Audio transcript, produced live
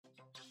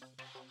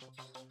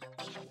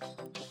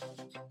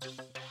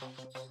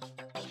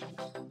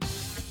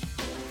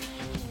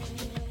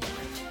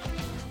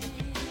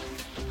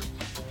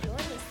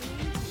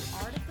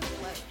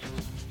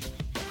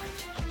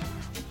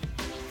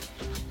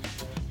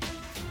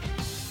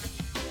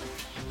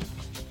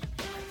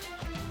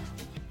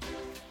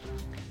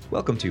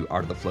Welcome to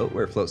Art of the Float,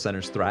 where float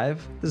centers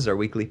thrive. This is our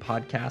weekly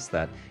podcast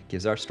that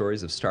gives our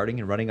stories of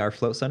starting and running our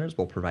float centers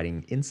while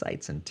providing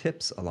insights and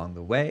tips along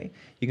the way.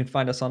 You can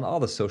find us on all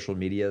the social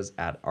medias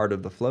at Art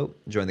of the Float.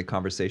 Join the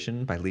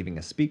conversation by leaving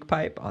a speak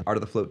pipe on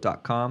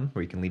artofthefloat.com,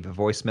 where you can leave a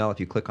voicemail if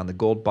you click on the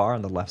gold bar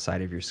on the left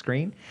side of your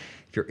screen.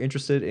 If you're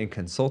interested in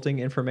consulting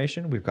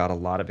information, we've got a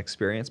lot of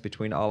experience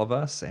between all of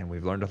us, and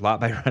we've learned a lot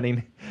by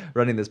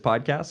running this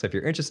podcast. So if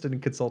you're interested in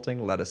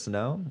consulting, let us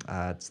know.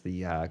 It's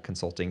the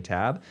consulting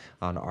tab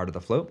on Art of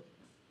the Float.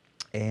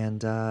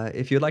 And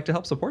if you'd like to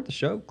help support the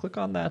show, click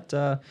on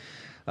that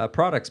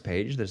products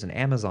page. There's an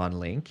Amazon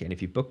link, and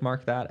if you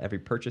bookmark that, every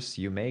purchase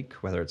you make,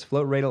 whether it's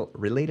float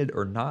related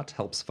or not,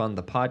 helps fund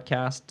the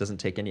podcast. Doesn't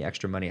take any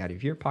extra money out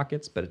of your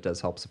pockets, but it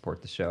does help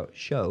support the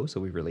show, so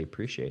we really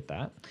appreciate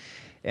that.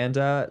 And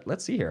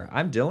let's see here.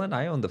 I'm Dylan.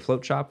 I own the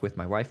float shop with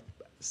my wife,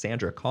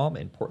 Sandra Kalm,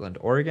 in Portland,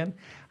 Oregon.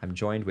 I'm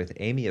joined with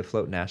Amy of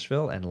Float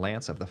Nashville and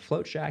Lance of the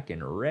Float Shack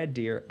in Red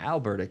Deer,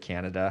 Alberta,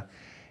 Canada.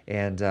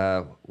 And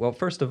well,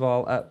 first of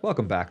all,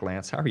 welcome back,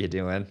 Lance. How are you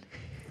doing?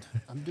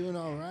 I'm doing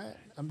all right.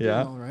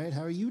 All right.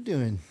 How are you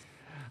doing?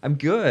 I'm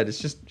good. It's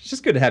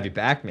just good to have you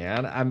back,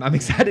 man. I'm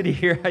excited to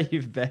hear how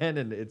you've been,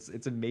 and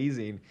it's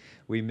amazing.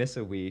 We miss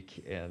a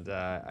week, and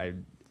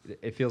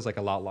it feels like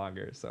a lot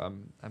longer, so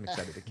I'm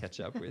excited to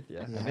catch up with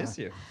you. Yeah. I miss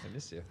you.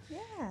 Yeah.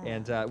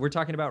 And we're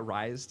talking about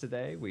Rise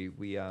today.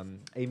 We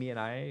Amy and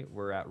I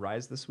were at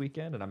Rise this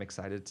weekend, and I'm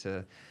excited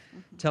to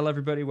tell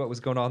everybody what was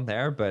going on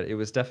there. But it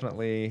was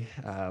definitely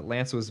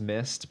Lance was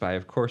missed by,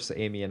 of course,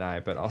 Amy and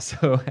I, but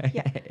also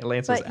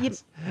Lance was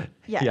asked.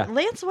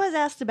 Lance was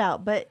asked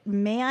about. But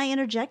may I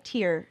interject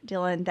here,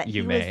 Dylan, that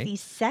he was the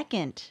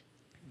second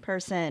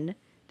person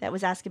that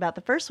was asked about.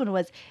 The first one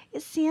was,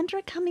 is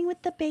Sandra coming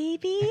with the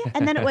baby?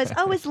 And then it was,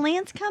 is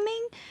Lance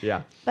coming?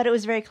 Yeah. But it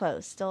was very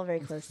close, still a very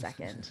close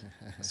second.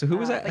 So who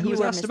was that? Who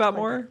was asked about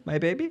more? My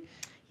baby?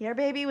 Your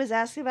baby was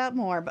asked about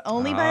more, but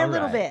only by a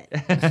little bit.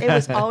 It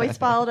was always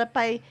followed up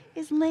by,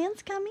 is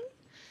Lance coming?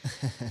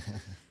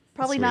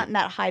 Probably not in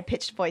that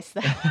high-pitched voice,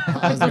 though.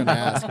 I was going to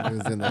ask if it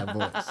was in that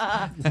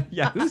voice.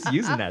 Yeah, who's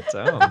using that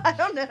tone? I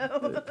don't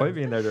know. Point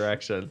me in their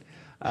direction.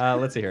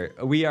 Let's see here.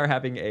 We are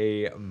having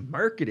a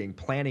marketing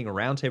planning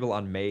roundtable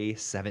on May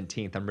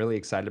 17th. I'm really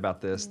excited about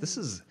this. This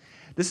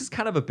is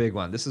kind of a big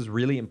one. This is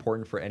really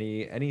important for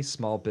any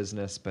small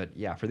business, but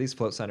yeah, for these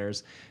float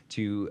centers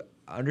to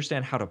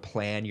understand how to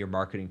plan your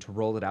marketing to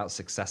roll it out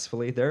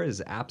successfully. There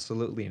is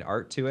absolutely an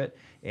art to it,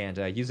 and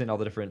using all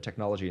the different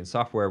technology and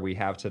software we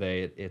have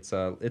today,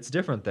 it's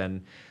different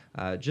than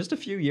just a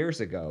few years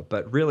ago.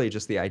 But really,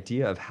 just the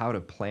idea of how to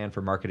plan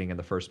for marketing in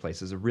the first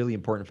place is a really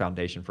important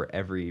foundation for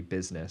every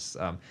business.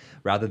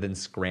 Rather than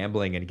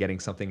scrambling and getting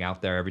something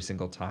out there every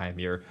single time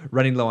you're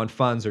running low on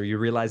funds or you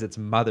realize it's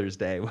Mother's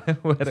Day,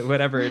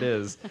 whatever it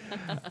is,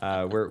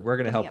 we're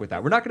going to help with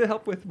that. We're not going to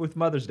help with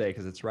Mother's Day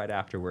because it's right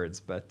afterwards,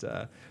 but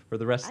for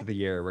the rest of the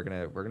year, we're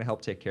gonna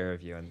help take care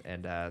of you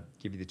and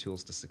give you the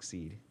tools to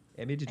succeed.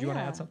 Amy, did you want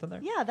to add something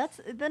there? Yeah,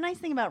 that's the nice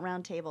thing about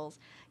roundtables.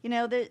 You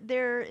know,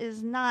 there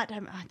is not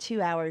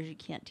 2 hours. You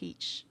can't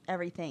teach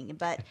everything.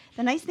 But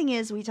the nice thing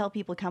is we tell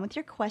people come with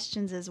your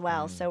questions as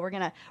well. So we're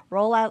going to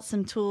roll out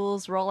some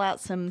tools, roll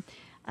out some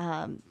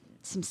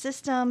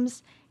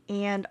systems.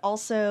 And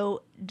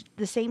also,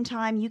 the same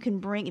time, you can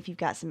bring, if you've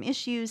got some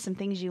issues, some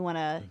things you want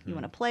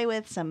to play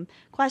with, some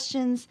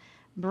questions,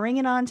 bring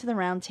it on to the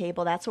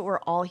roundtable. That's what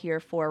we're all here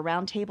for.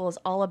 Roundtable is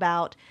all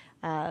about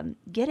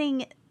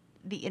getting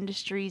the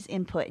industry's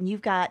input, and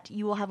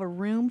you will have a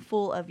room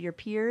full of your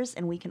peers,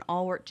 and we can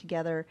all work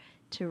together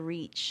to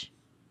reach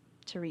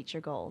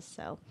your goals.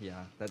 So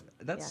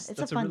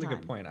that's a really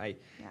good point. I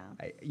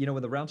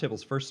when the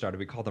roundtables first started,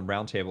 we called them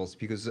roundtables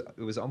because it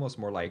was almost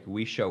more like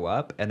we show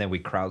up and then we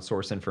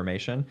crowdsource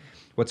information.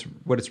 What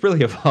it's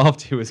really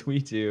evolved to is we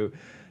do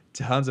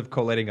tons of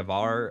collating of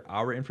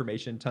our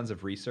information, tons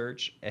of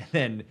research, and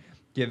then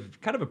give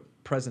kind of a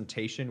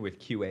presentation with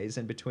QAs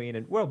in between.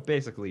 And well,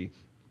 basically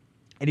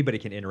anybody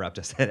can interrupt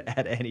us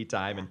at any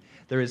time, and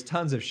there is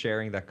tons of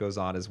sharing that goes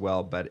on as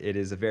well, but it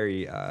is a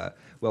very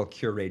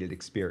well-curated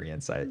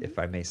experience, if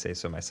I may say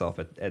so myself,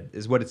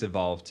 is what it's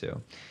evolved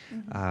to.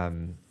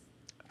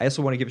 I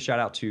also want to give a shout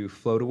out to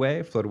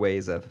Floataway. Floataway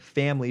is a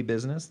family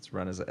business. It's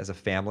run as a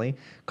family.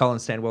 Colin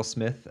Stanwell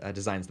Smith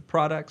designs the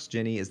products.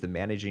 Jenny is the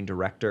managing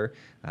director.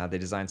 They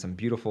design some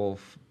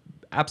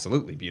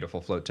absolutely beautiful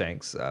float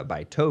tanks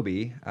by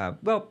Toby.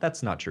 Well,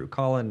 that's not true.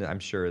 Colin, I'm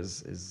sure,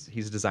 is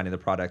he's designing the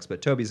products,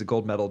 but Toby's a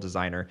gold medal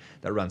designer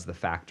that runs the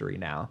factory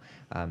now.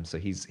 So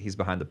he's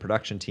behind the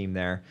production team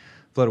there.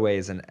 Floataway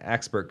is an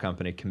expert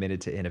company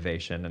committed to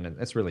innovation, and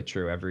it's really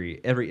true.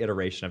 Every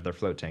iteration of their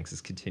float tanks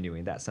is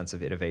continuing that sense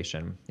of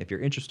innovation. If you're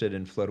interested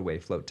in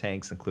Floataway float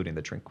tanks, including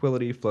the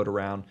Tranquility, Float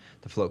Around,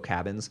 the float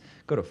cabins,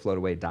 go to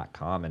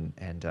floataway.com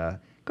and go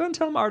ahead and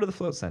tell them Art of the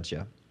Float sent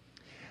you.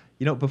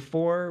 You know,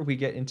 before we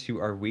get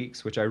into our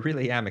weeks, which I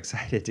really am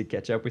excited to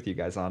catch up with you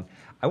guys on,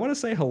 I want to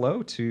say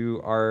hello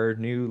to our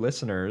new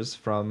listeners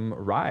from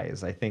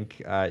Rise. I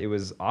think it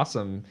was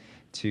awesome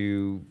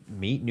to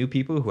meet new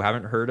people who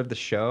haven't heard of the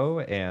show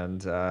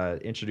and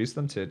introduce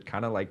them to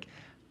kind of like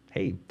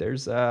hey,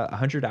 there's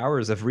 100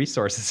 hours of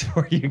resources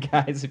for you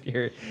guys if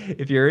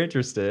you're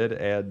interested.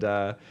 And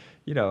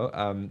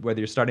whether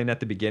you're starting at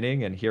the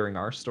beginning and hearing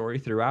our story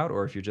throughout,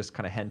 or if you're just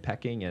kind of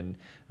henpecking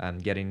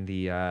and getting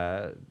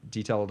the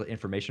detailed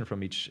information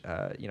from each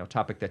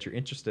topic that you're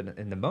interested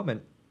in the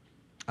moment.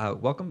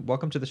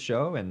 Welcome to the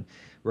show, and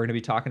we're going to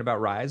be talking about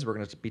Rise. We're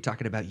going to be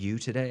talking about you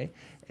today,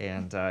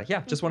 and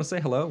just want to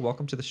say hello.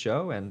 Welcome to the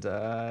show, and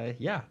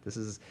this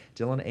is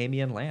Dylan,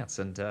 Amy, and Lance,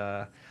 and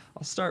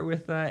I'll start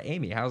with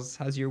Amy.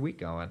 How's your week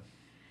going?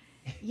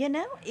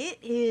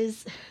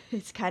 It's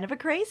kind of a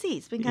crazy.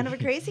 It's been kind of a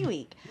crazy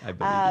week. I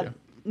believe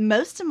you.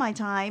 Most of my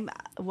time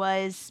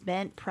was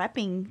spent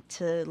prepping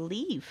to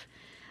leave.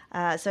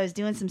 So I was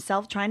doing some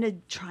trying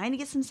to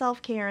get some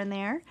self-care in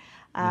there.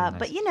 Nice.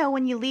 But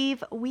when you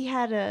leave, we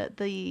had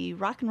the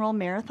Rock and Roll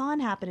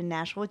Marathon happen in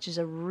Nashville, which is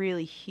a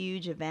really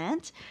huge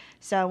event.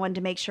 So I wanted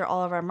to make sure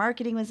all of our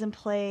marketing was in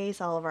place,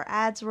 all of our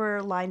ads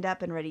were lined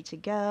up and ready to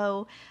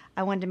go.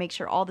 I wanted to make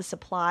sure all the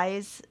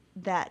supplies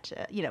that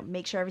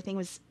make sure everything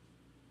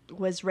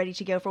was ready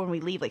to go for when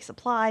we leave, like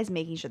supplies,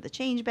 making sure the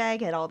change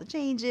bag had all the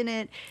change in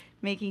it,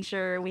 making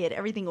sure we had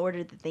everything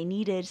ordered that they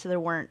needed so there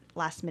weren't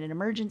last minute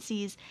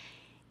emergencies.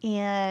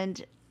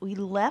 And we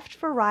left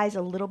for Rise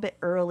a little bit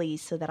early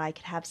so that I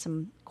could have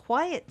some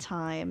quiet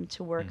time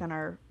to work on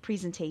our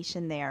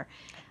presentation there,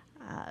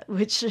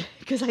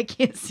 because I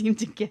can't seem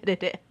to get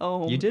it at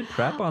home. You did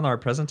prep on our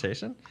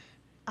presentation?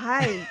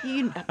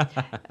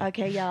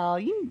 Okay,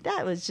 y'all,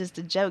 that was just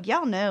a joke.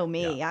 Y'all know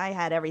me. Yeah. I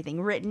had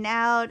everything written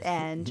out,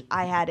 and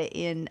I had it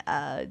in,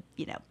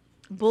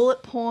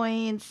 bullet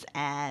points,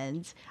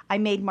 and I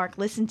made Mark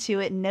listen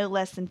to it no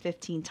less than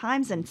 15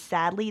 times, and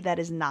sadly, that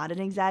is not an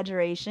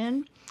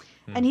exaggeration.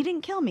 And he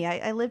didn't kill me.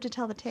 I lived to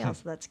tell the tale,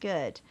 so that's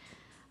good.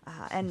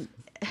 And,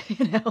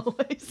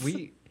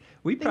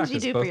 we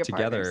practiced both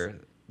together.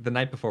 Partners. The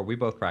night before, we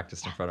both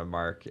practiced in front of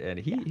Mark, and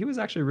he was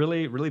actually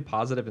really, really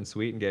positive and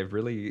sweet and gave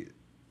really,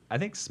 I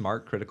think,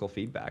 smart, critical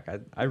feedback.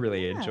 I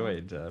really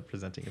enjoyed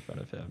presenting in front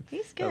of him.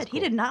 He's good. Cool.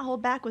 He did not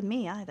hold back with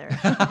me either.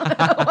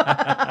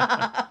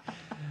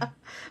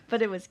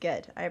 But it was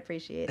good. I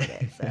appreciated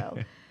it. So,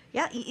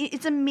 yeah,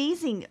 it's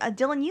amazing.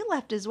 Dylan, you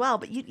left as well,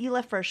 but you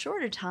left for a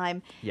shorter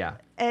time. Yeah.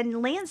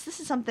 And Lance, this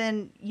is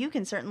something you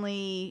can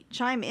certainly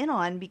chime in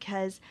on,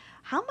 because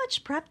how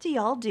much prep do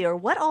y'all do, or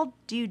what all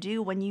do you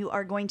do when you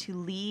are going to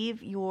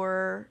leave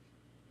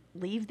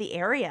the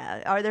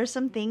area? Are there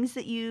some things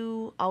that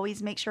you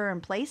always make sure are in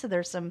place?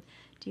 Do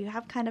you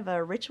have kind of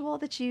a ritual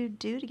that you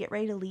do to get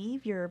ready to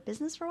leave your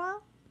business for a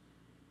while?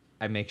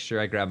 I make sure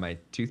I grab my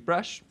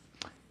toothbrush,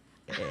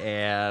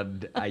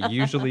 and I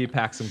usually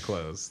pack some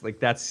clothes. Like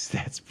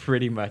that's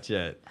pretty much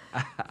it.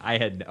 I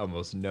had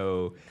almost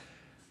no,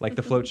 like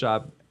the float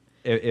shop.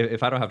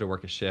 If I don't have to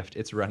work a shift,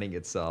 it's running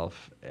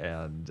itself.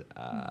 And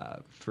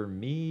for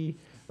me,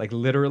 like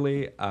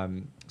literally,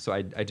 so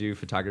I do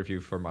photography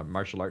for my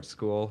martial arts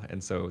school,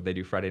 and so they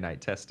do Friday night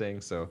testing.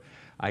 So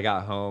I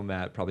got home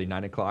at probably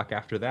 9 o'clock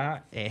after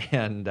that,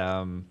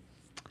 and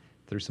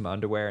threw some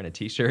underwear and a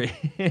t-shirt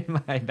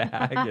in my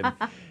bag and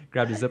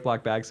grabbed a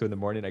Ziploc bag so in the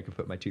morning I could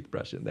put my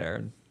toothbrush in there,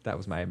 and that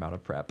was my amount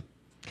of prep.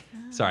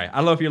 Sorry, I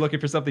don't know if you're looking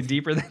for something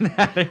deeper than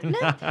that or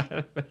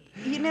not.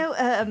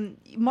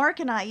 Mark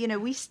and I,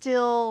 we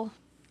still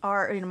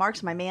are,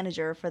 Mark's my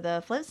manager for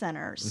the Float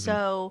Center. Mm-hmm.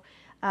 So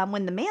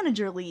when the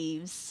manager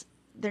leaves,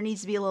 there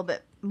needs to be a little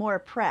bit more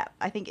prep.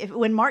 I think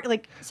when Mark,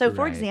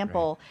 for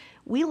example,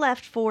 we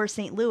left for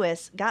St.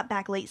 Louis, got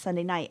back late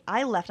Sunday night.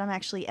 I left. I'm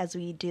actually, as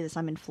we do this,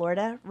 I'm in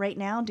Florida right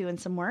now doing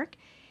some work.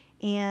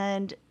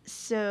 And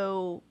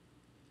so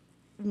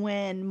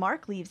when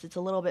Mark leaves, it's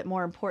a little bit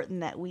more important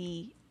that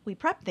we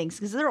prep things,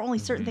 because there are only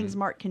certain things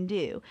Mark can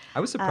do. I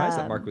was surprised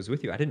that Mark was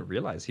with you. I didn't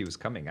realize he was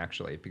coming,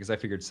 actually, because I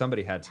figured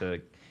somebody had to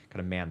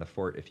kind of man the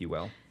fort, if you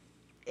will.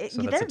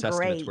 So that's a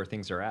testament to where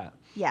things are at.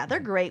 Yeah,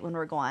 they're great when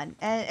we're gone.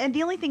 And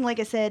the only thing,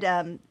 like I said,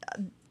 a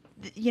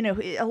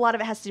lot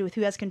of it has to do with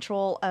who has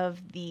control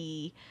of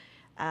the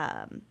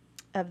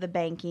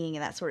banking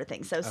and that sort of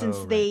thing. So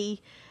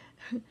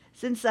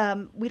since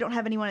we don't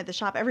have anyone at the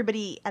shop,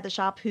 everybody at the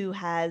shop who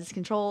has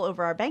control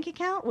over our bank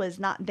account was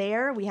not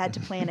there. We had to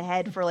plan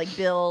ahead for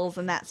bills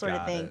and that sort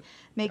of thing,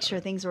 make sure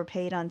things were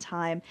paid on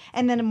time.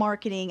 And then in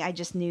marketing, I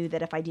just knew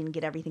that if I didn't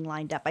get everything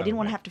lined up, I didn't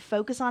want to have to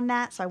focus on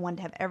that. So I wanted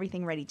to have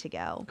everything ready to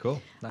go.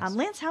 Cool. Nice.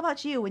 Lance, how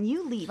about you? When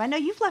you leave, I know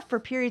you've left for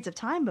periods of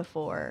time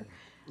before.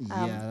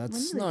 Yeah,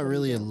 that's not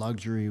really a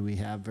luxury we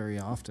have very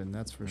often,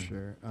 that's for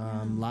sure.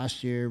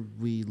 Last year,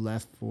 we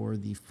left for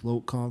the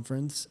Float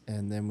conference,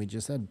 and then we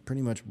just had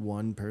pretty much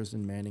one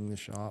person manning the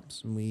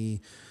shops. And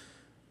we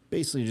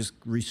basically just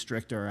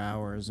restrict our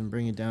hours and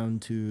bring it down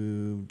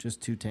to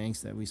just 2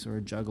 tanks that we sort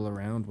of juggle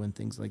around when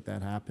things like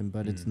that happen.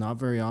 But it's not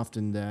very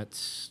often that,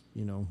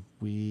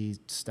 we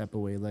step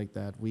away like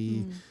that.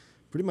 We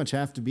pretty much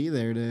have to be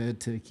there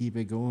to keep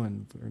it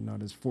going. We're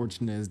not as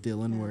fortunate as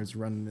Dylan, where it's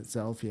running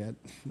itself yet.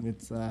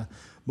 It's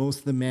most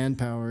of the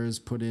manpower is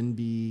put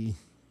in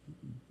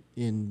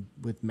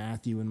with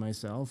Matthew and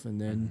myself,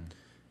 and then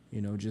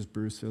just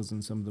Brucefields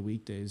and some of the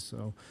weekdays.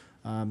 So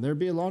there'd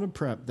be a lot of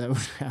prep that would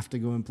have to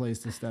go in place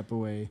to step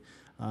away.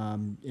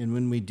 And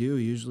when we do,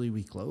 usually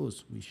we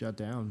close, we shut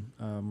down.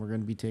 We're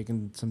going to be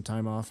taking some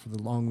time off for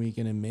the long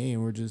weekend in May,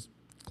 and we're just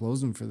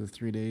closing for the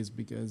 3 days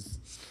because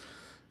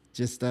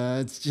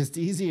it's just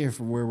easier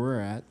for where we're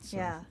at. So.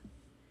 Yeah.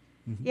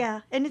 Mm-hmm. Yeah,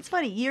 and it's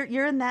funny.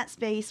 You're in that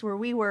space where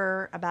we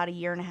were about a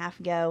year and a half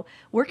ago.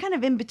 We're kind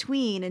of in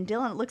between, and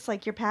Dylan, it looks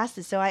like you're past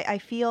it. So I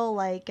feel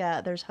like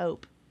there's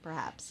hope,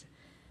 perhaps.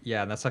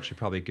 Yeah, and that's actually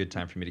probably a good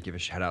time for me to give a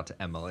shout out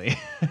to Emily,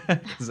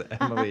 because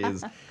Emily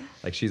is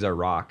like, she's our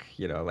rock.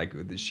 Like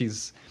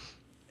she's,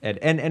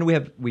 and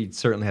we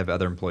certainly have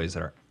other employees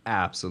that are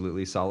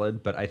absolutely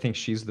solid, but I think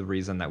she's the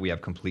reason that we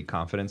have complete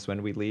confidence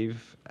when we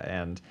leave.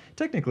 And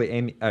technically,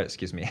 Amy,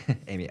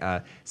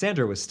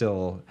 Sandra was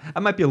still.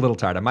 I might be a little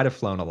tired. I might have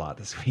flown a lot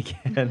this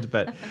weekend,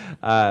 but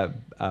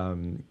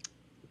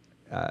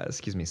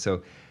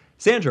So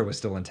Sandra was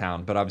still in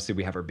town, but obviously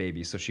we have her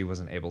baby, so she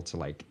wasn't able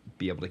to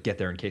be able to get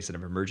there in case of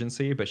an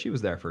emergency. But she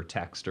was there for a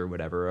text or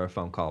whatever, or a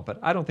phone call. But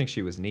I don't think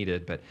she was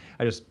needed. But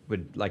I just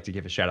would like to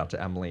give a shout out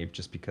to Emily,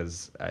 just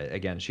because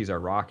again, she's our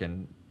rock.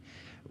 And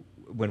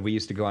when we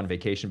used to go on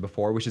vacation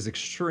before, which is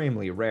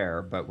extremely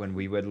rare, but when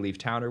we would leave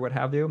town or what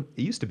have you,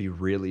 it used to be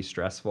really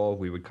stressful.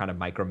 We would kind of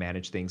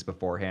micromanage things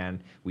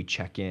beforehand. We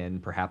check in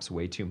perhaps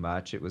way too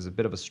much. It was a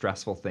bit of a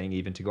stressful thing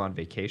even to go on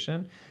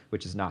vacation,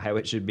 which is not how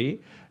it should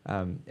be.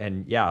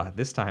 And yeah,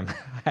 this time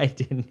I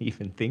didn't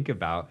even think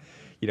about,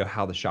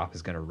 how the shop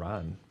is going to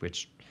run,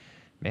 which,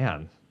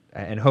 man,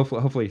 and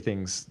hopefully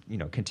things,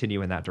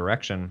 continue in that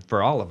direction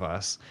for all of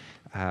us.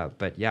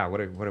 But yeah, what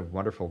a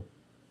wonderful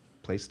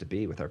place to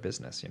be with our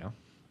business, Yeah.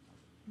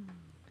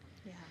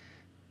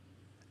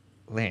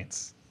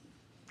 Lance,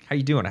 how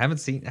you doing?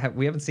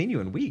 We haven't seen you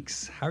in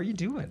weeks. How are you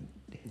doing?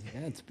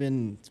 Yeah, it's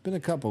been a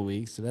couple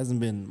weeks. It hasn't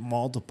been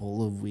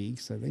multiple of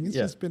weeks. I think it's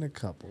just been a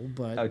couple,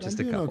 but I'm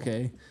doing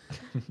okay.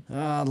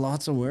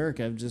 Lots of work.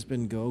 I've just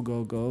been go,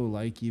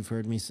 like you've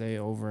heard me say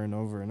over and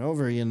over and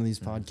over again in these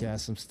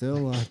podcasts. I'm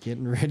still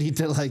getting ready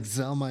to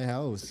sell my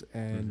house,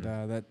 and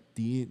that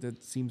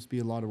seems to be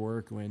a lot of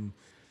work when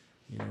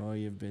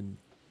you've been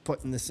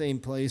put in the same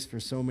place for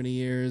so many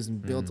years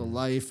and built a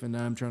life, and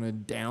now I'm trying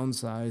to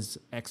downsize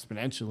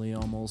exponentially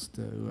almost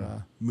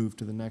to move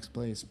to the next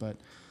place. But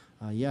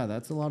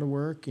that's a lot of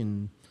work,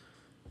 and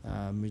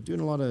we're doing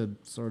a lot of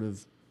sort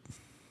of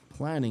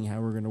planning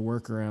how we're going to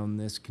work around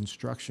this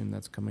construction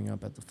that's coming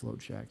up at the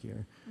Float Shack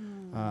here.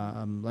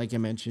 Like I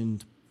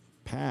mentioned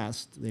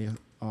they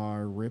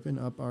are ripping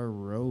up our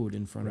road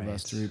in front of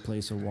us to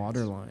replace a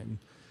water line.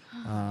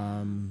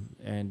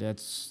 And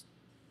that's,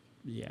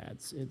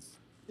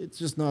 it's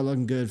just not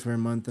looking good for a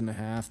month and a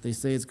half. They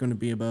say it's going to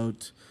be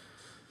about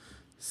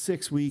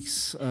 6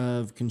 weeks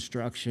of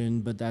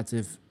construction, but that's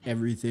if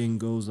everything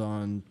goes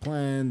on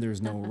plan.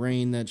 There's no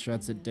rain that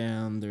shuts it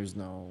down. There's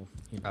no,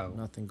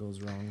 nothing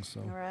goes wrong. So,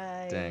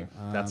 right. Dang,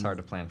 that's hard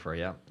to plan for.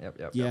 Yep.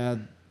 Yeah,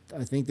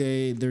 I think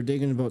they're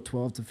digging about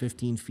 12 to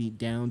 15 feet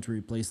down to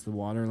replace the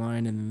water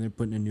line, and then they're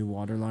putting a new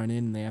water line in,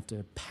 and they have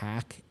to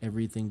pack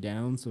everything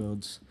down. So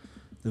it's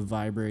the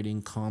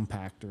vibrating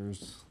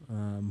compactors.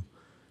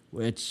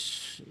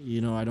 Which,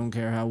 I don't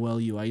care how well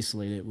you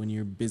isolate it. When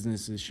your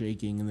business is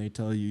shaking and they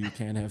tell you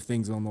can't have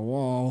things on the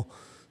wall,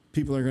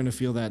 people are going to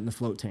feel that in the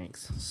float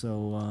tanks.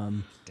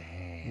 So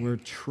we're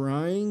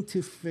trying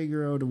to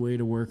figure out a way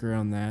to work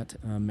around that.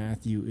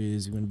 Matthew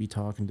is going to be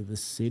talking to the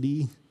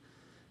city.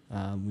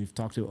 We've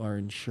talked to our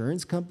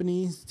insurance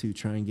companies to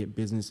try and get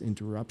business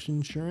interruption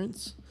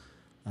insurance.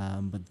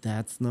 But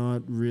that's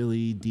not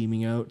really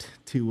deeming out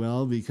too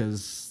well,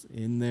 because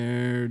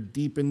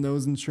deep in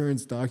those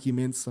insurance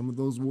documents, some of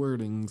those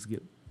wordings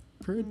get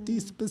pretty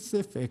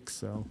specific.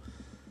 So,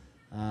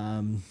 we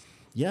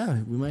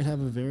might have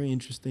a very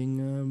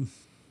interesting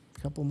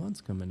couple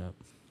months coming up.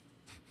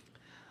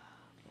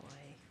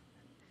 Boy.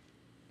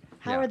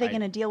 How are they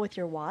going to deal with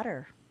your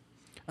water?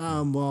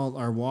 Well,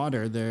 our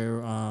water,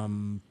 they're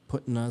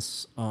putting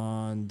us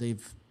on,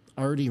 they've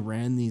already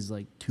ran these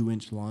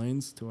 2-inch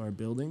lines to our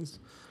buildings.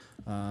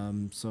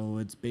 So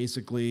it's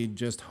basically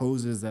just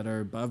hoses that are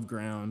above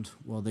ground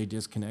while they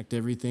disconnect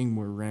everything.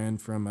 We're ran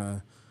from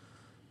a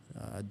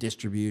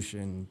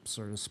distribution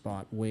sort of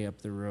spot way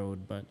up the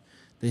road, but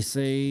they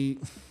say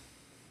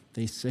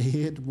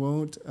it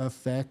won't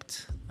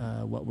affect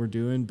what we're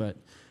doing. But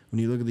when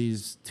you look at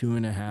these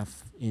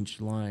 2.5-inch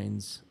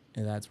lines,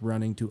 and that's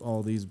running to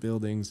all these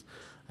buildings,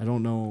 I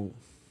don't know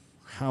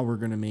how we're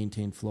going to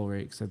maintain flow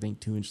rate, because I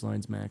think 2-inch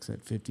lines max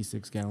at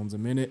 56 gallons a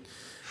minute.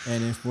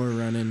 And if we're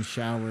running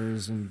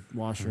showers and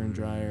washer and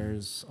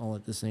dryers all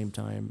at the same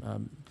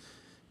time,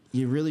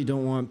 you really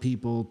don't want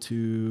people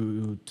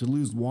to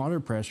lose water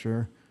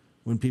pressure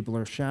when people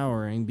are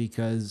showering,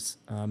 because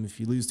if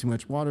you lose too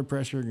much water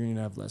pressure, you're going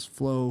to have less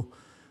flow,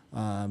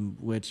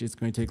 which it's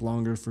going to take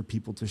longer for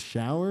people to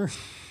shower,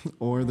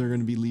 or they're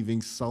going to be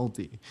leaving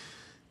salty.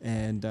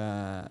 And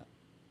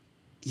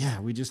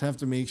we just have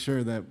to make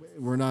sure that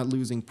we're not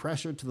losing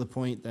pressure to the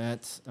point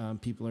that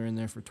people are in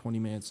there for 20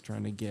 minutes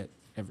trying to get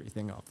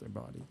everything off their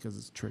body because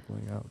it's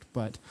trickling out.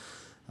 But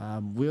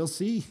We'll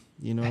see.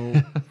 You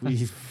know,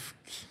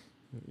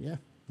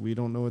 we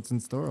don't know what's in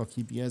store. I'll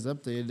keep you guys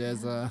updated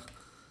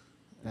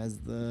as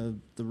the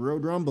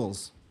road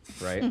rumbles.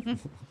 Right.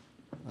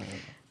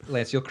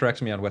 Lance, you'll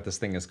correct me on what this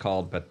thing is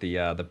called, but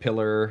the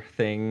pillar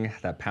thing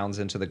that pounds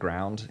into the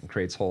ground and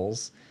creates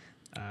holes.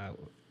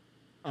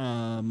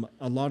 A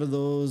lot of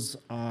those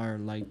are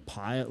like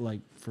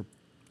for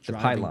the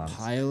pylons.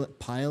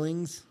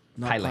 Pilings,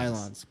 not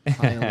pylons.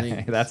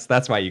 Pilings.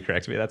 That's why you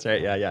correct me. That's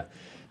right. Yeah.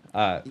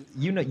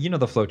 You know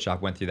the float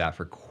shop went through that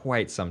for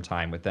quite some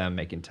time with them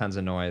making tons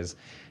of noise,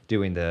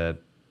 doing the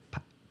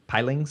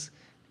pilings.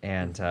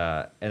 And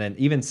then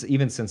even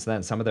since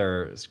then, some of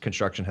their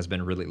construction has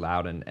been really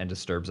loud and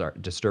disturbed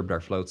our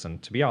floats.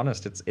 And to be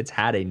honest, it's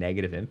had a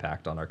negative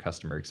impact on our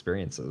customer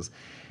experiences,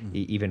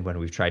 even when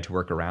we've tried to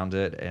work around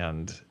it.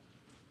 And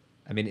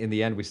I mean, in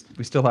the end, we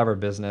still have our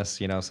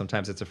business. You know,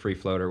 sometimes it's a free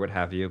float or what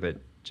have you, but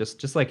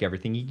just like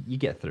everything, you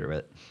get through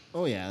it.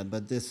 Oh yeah,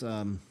 but this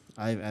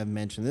I've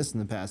mentioned this in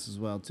the past as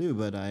well too,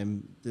 but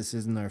this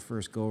isn't our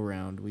first go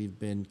round. We've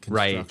been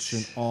construction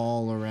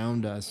all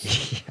around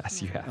us.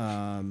 Yes, you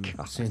have.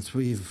 Since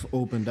we've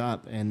opened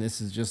up, and this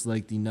is just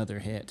like another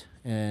hit.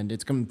 And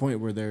it's come to the point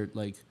where they're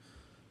like,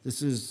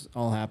 this is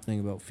all happening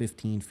about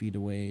 15 feet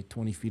away,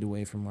 20 feet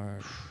away from our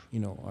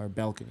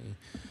balcony.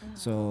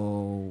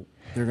 So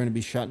they're going to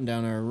be shutting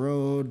down our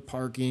road,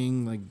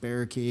 parking, like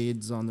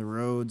barricades on the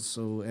roads.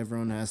 So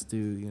everyone has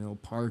to,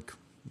 park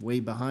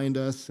way behind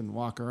us and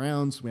walk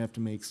around. So we have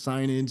to make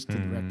signage to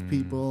direct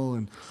people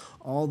and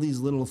all these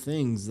little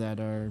things that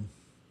are,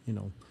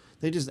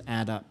 they just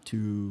add up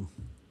to,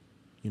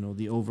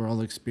 the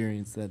overall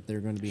experience that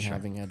they're going to be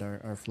having at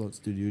our float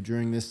studio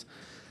during this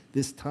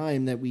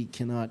time that we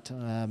cannot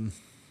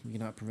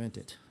prevent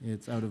it.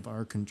 It's out of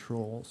our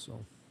control.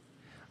 So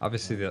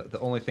obviously the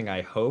only thing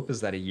I hope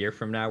is that a year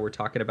from now we're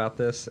talking about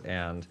this,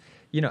 and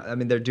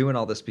they're doing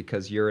all this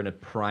because you're in a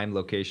prime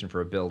location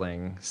for a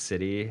building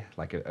city,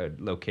 like a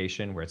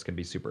location where it's going to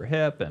be super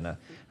hip and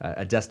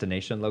a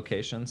destination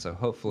location. So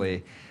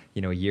hopefully,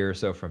 a year or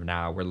so from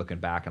now, we're looking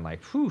back and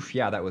like, whew,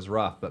 yeah, that was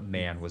rough, but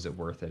man, was it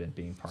worth it in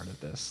being part of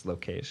this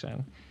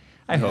location.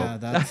 I hope.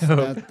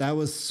 That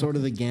was sort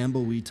of the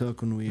gamble we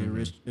took when we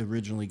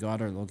originally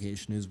got our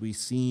location. Is we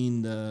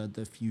seen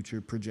the future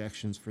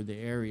projections for the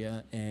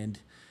area, and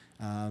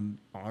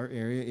our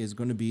area is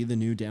going to be the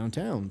new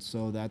downtown.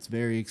 So that's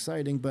very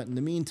exciting. But in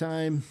the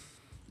meantime,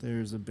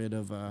 there's a bit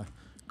of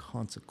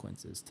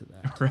consequences to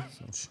that. Right.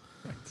 So.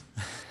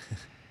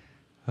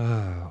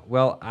 Right.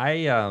 Well,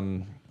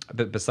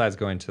 but besides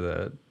going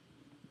to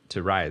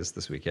Rise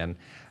this weekend,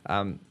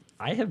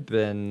 I have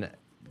been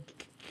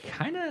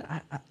kind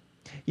of.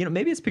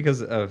 Maybe it's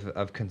because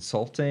of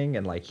consulting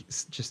and like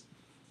just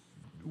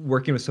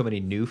working with so many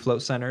new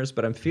float centers,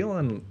 but I'm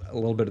feeling a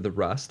little bit of the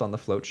rust on the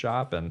float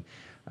shop, and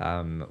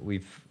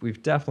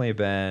we've definitely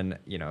been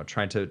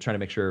trying to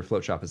make sure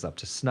float shop is up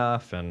to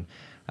snuff, and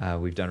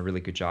we've done a really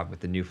good job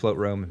with the new float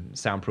room,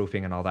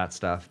 soundproofing, and all that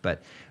stuff.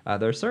 But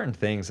there are certain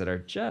things that are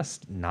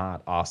just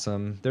not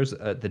awesome. There's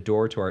the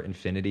door to our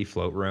Infinity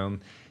float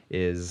room.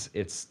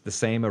 It's the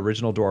same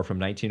original door from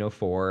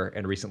 1904,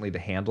 and recently the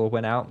handle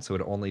went out, so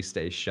it only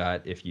stays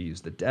shut if you use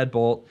the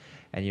deadbolt.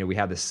 And we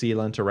have the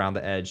sealant around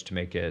the edge to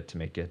make it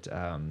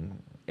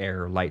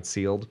air light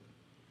sealed,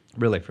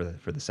 really for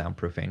the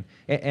soundproofing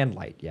and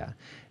light, yeah.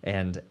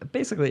 And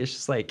basically, it's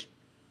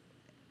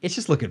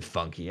just looking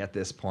funky at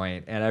this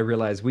point. And I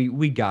realize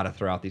we gotta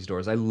throw out these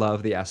doors. I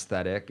love the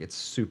aesthetic; it's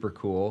super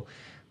cool.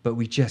 But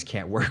we just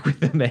can't work with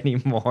them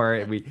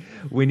anymore.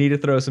 We need to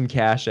throw some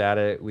cash at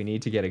it. We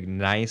need to get a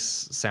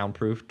nice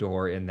soundproof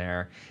door in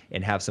there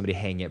and have somebody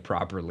hang it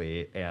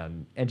properly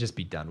and just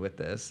be done with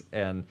this.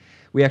 And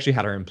we actually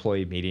had our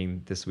employee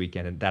meeting this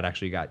weekend, and that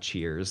actually got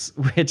cheers,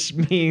 which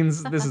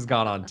means this has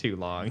gone on too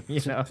long.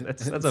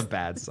 That's a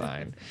bad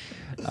sign.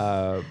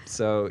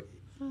 So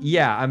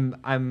yeah,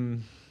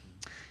 I'm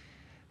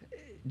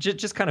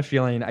just kind of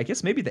feeling, I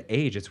guess maybe the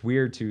age. It's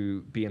weird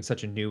to be in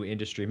such a new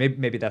industry.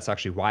 Maybe that's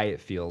actually why it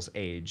feels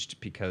aged,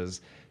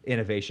 because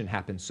innovation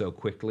happens so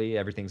quickly.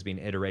 Everything's being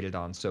iterated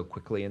on so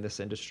quickly in this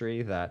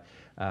industry that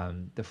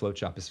the float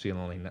shop is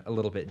feeling a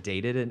little bit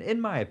dated. And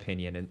in my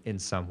opinion, in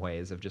some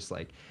ways, of just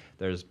like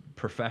there's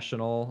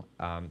professional,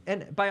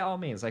 and by all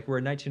means, like we're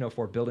a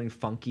 1904 building,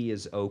 funky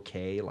is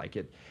okay. Like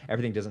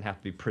everything doesn't have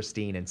to be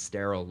pristine and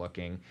sterile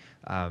looking,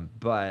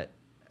 but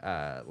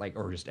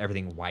or just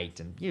everything white,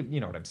 and you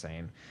know what I'm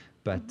saying.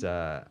 But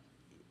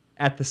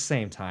at the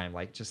same time,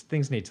 like just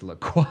things need to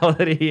look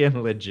quality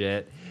and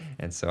legit,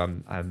 and so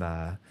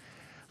I'm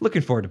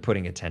looking forward to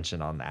putting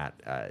attention on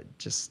that,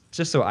 just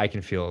so I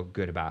can feel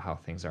good about how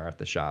things are at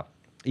the shop,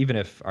 even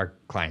if our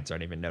clients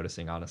aren't even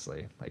noticing.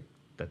 Honestly, like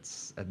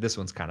this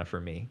one's kind of for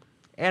me,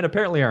 and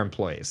apparently our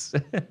employees,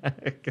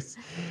 because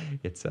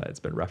it's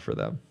been rough for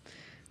them.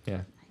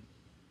 Yeah.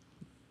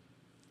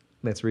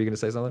 Lance, were you going to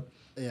say something?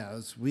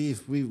 Yeah,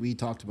 we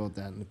talked about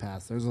that in the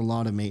past. There's a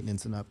lot of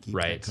maintenance and upkeep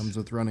that comes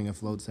with running a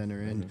float center,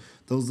 and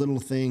those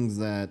little things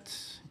that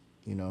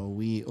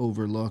we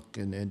overlook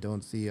and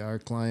don't see our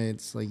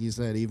clients. Like you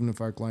said, even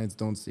if our clients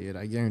don't see it,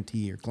 I guarantee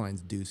your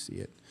clients do see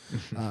it.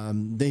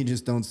 They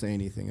just don't say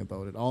anything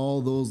about it.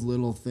 All those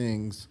little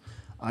things.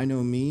 I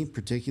know me,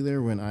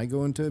 particular, when I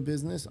go into a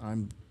business,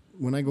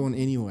 when I go in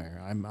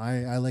anywhere,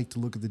 I like to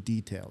look at the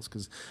details,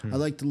 because I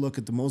like to look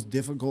at the most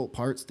difficult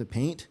parts to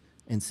paint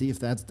and see if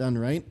that's done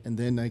right, and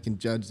then I can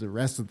judge the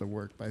rest of the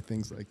work by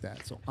things like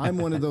that. So I'm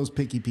one of those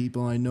picky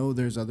people. I know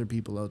there's other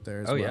people out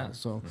there as well. Yeah.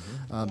 So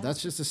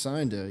that's just a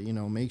sign to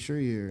make sure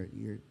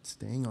you're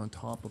staying on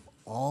top of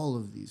all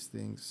of these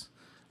things.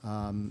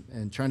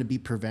 And trying to be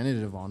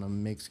preventative on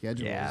them, make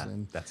schedules. Yeah,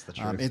 and that's the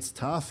truth. It's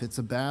tough. It's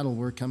a battle.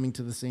 We're coming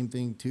to the same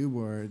thing too,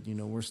 where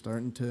we're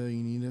starting to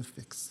you need to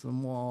fix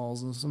some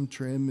walls and some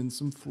trim and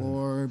some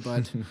floor,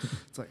 but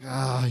it's like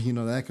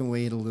that can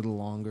wait a little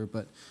longer.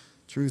 But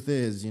truth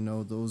is,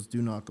 those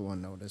do not go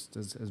unnoticed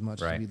as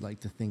much as we'd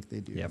like to think they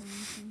do. Yep.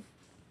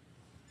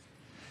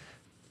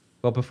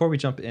 Well, before we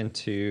jump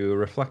into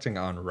reflecting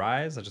on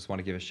Rise, I just want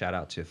to give a shout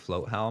out to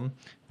Float Helm,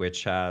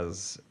 which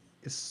has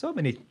so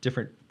many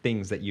different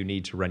things that you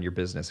need to run your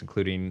business,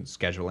 including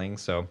scheduling.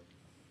 So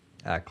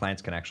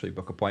clients can actually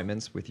book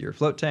appointments with your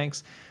float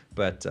tanks,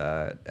 but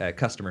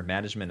customer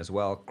management as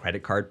well.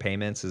 Credit card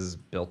payments is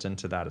built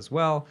into that as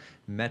well.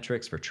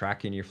 Metrics for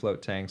tracking your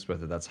float tanks,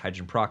 whether that's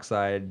hydrogen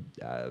peroxide,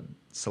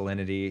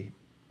 salinity,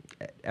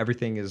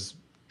 everything is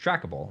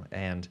trackable.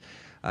 And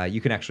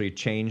you can actually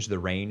change the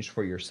range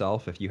for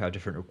yourself. If you have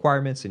different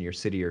requirements in your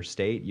city or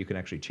state, you can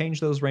actually change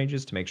those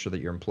ranges to make sure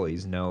that your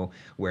employees know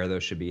where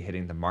those should be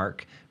hitting the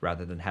mark,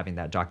 rather than having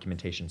that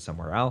documentation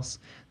somewhere else.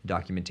 The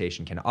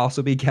documentation can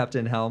also be kept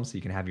in Helm, so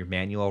you can have your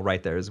manual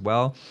right there as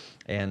well.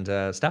 And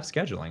staff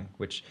scheduling,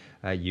 which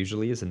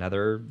usually is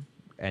another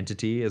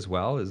entity as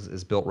well,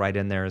 is built right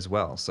in there as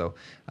well. So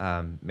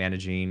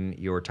managing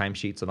your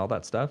timesheets and all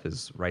that stuff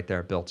is right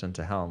there built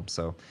into Helm.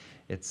 So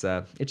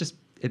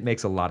it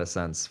makes a lot of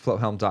sense.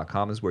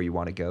 Floathelm.com is where you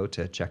want to go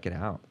to check it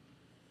out.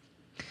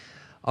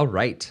 All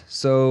right,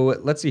 so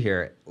let's see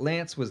here.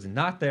 Lance was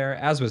not there,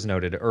 as was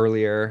noted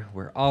earlier.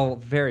 We're all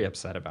very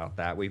upset about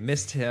that. We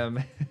missed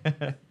him.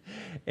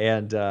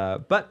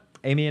 But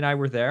Amy and I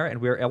were there, and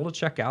we were able to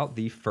check out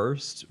the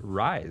first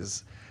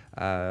Rise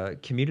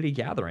community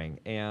gathering.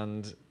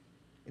 And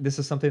this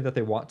is something that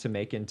they want to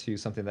make into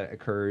something that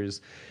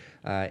occurs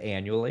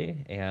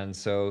annually. And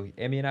so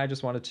Amy and I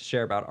just wanted to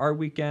share about our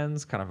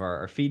weekends, kind of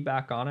our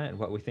feedback on it, and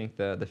what we think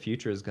the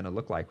future is going to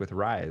look like with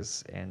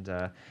Rise. And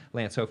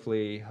Lance,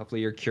 hopefully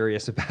you're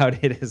curious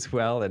about it as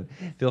well, and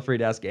feel free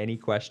to ask any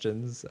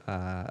questions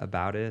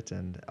about it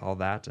and all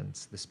that, and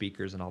the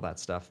speakers and all that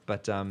stuff.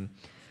 But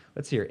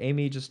let's hear,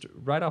 Amy, just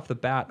right off the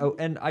bat. Oh,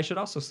 and I should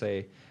also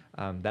say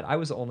that I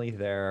was only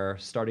there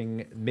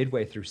starting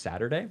midway through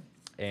Saturday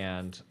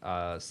and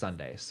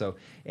Sunday. So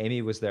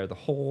Amy was there the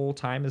whole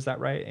time. Is that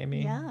right,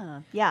 Amy?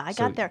 Yeah. I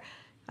got there.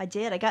 I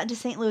did. I got into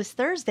St. Louis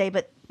Thursday,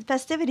 but the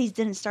festivities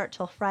didn't start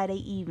till Friday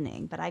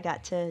evening. But I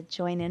got to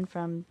join in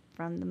from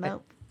the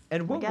moat.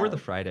 And what were the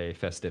Friday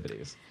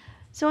festivities?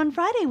 So on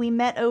Friday, we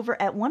met over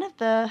at one of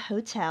the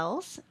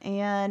hotels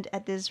and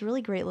at this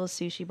really great little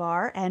sushi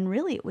bar. And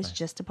really, it was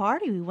just a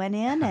party. We went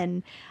in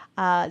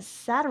and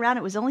sat around.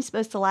 It was only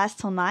supposed to last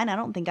till 9. I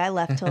don't think I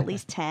left till at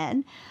least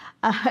 10.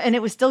 And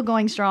it was still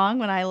going strong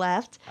when I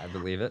left. I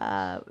believe it.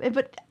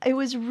 But it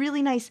was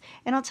really nice.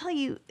 And I'll tell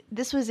you,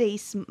 this was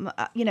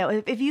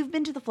if you've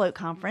been to the Float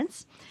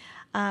Conference,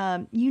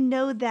 you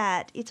know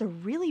that it's a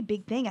really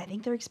big thing. I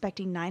think they're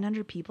expecting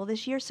 900 people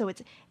this year. So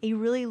it's a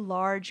really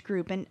large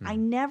group. And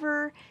I'm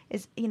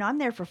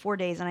there for 4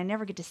 days and I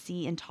never get to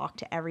see and talk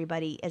to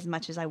everybody as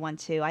much as I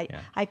want to.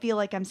 I feel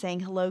like I'm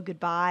saying hello,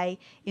 goodbye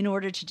in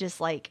order to just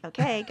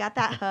okay, got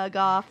that hug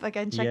off. I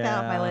can check that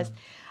off my list.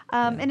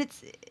 And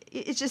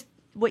it's just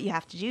what you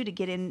have to do to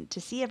get in to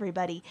see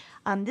everybody.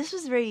 This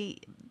was very,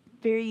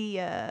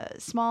 very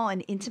small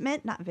and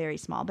intimate. Not very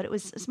small, but it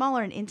was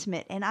smaller and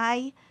intimate. And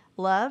I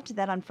loved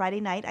that on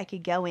Friday night I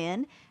could go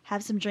in,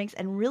 have some drinks,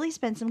 and really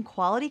spend some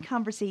quality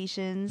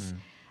conversations,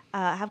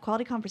 have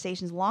quality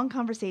conversations, long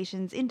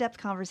conversations, in-depth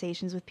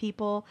conversations with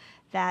people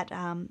that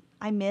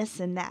I miss,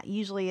 and that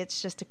usually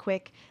it's just a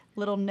quick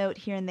little note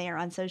here and there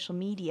on social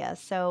media.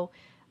 So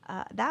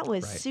that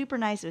was super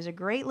nice. It was a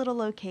great little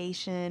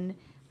location,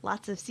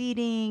 lots of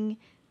seating,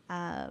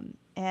 and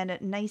a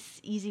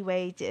nice, easy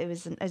way it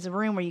was a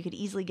room where you could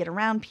easily get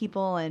around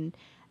people and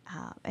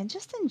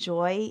just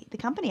enjoy the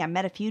company. I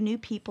met a few new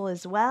people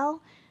as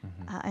well,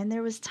 and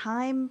there was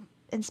time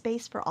and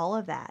space for all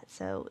of that.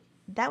 So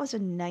that was a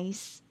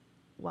nice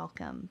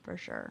welcome for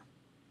sure.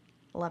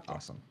 Loved it.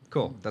 Awesome.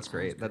 Cool. That's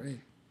great.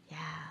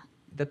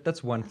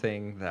 That's one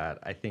thing that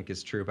I think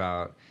is true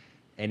about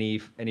any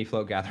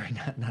float gathering.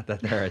 Not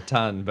that there are a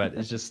ton, but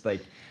it's just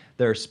like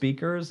there are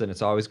speakers, and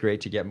it's always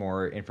great to get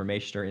more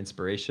information or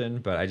inspiration.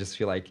 But I just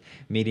feel like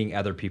meeting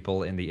other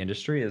people in the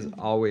industry is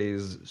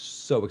always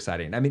so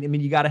exciting. I mean,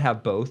 you got to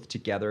have both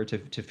together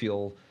to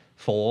feel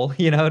full,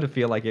 to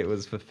feel like it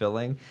was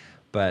fulfilling.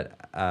 But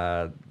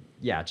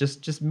yeah,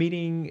 just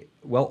meeting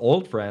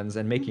old friends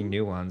and making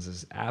new ones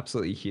is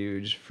absolutely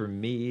huge for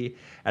me.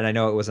 And I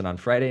know it wasn't on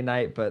Friday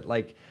night, but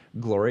like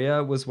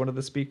Gloria was one of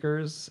the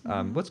speakers.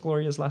 What's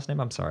Gloria's last name?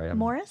 I'm sorry.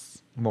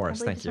 Morris.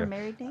 Morris. I believe Thank it's you. her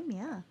married name.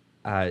 Yeah.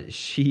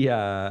 She,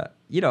 I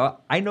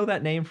know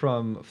that name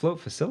from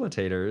Float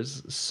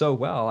Facilitators so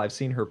well. I've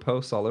seen her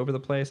posts all over the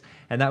place,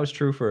 and that was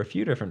true for a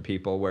few different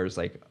people. Where it's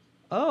like,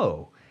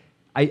 oh,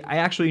 I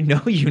actually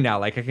know you now.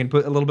 Like I can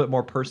put a little bit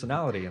more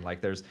personality, and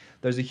like there's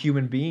a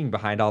human being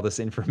behind all this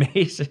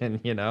information.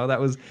 That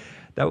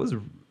was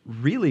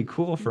really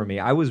cool for me.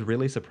 I was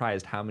really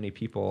surprised how many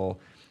people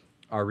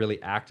are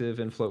really active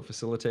in Float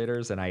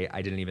Facilitators, and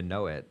I didn't even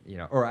know it,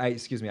 I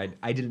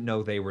didn't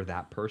know they were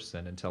that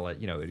person until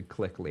it'd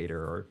click later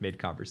or mid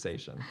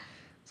conversation.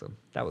 So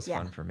that was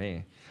fun for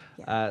me.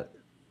 Yeah.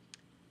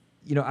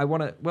 I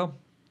want to,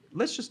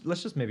 let's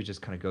just maybe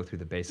just kind of go through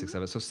the basics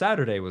of it. So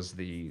Saturday was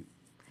the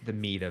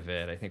meat of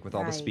it, I think, with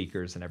all the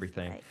speakers and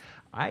everything. Right.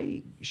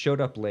 I showed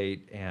up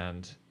late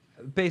and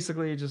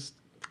basically just,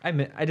 I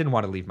didn't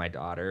want to leave my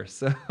daughter,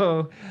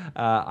 so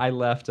I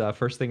left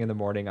first thing in the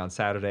morning on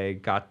Saturday,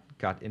 got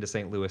into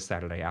St. Louis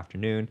Saturday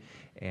afternoon,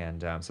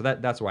 and so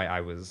that's why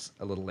I was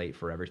a little late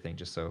for everything,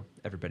 just so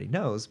everybody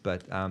knows.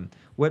 But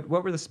what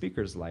were the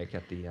speakers like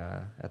at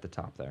the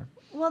top there?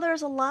 Well,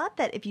 there's a lot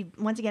that if you've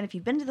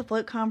been to the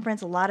Float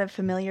conference, a lot of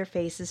familiar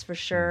faces for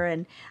sure,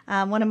 and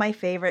one of my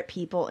favorite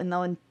people,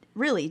 and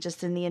really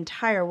just in the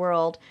entire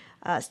world,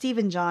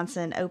 Steven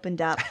Johnson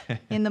opened up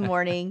in the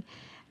morning.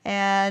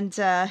 And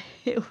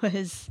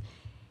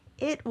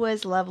it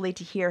was lovely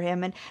to hear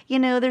him. And,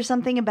 there's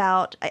something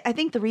about, I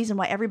think the reason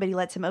why everybody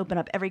lets him open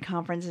up every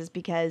conference is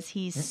because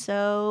he's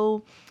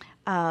so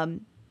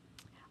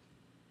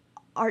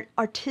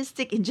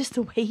artistic in just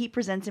the way he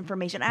presents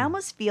information. I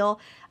almost feel,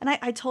 and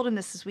I told him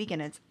this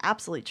weekend, it's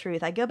absolute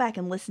truth. I go back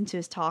and listen to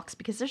his talks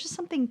because there's just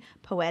something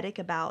poetic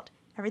about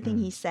everything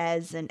he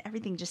says, and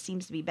everything just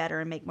seems to be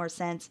better and make more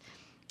sense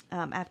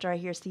after I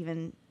hear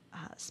Steven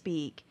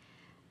speak.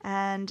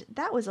 And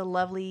that was a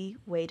lovely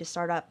way to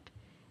start up.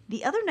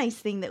 The other nice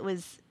thing that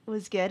was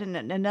good, and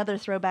another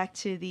throwback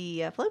to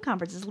the Float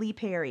conference, is Lee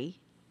Perry.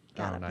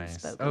 Got up and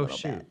spoke a little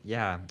bit.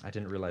 Yeah, I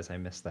didn't realize I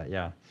missed that.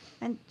 Yeah,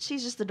 and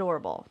she's just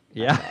adorable.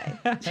 Yeah,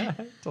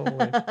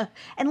 totally.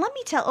 And let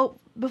me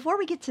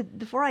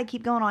before I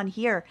keep going on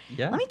here,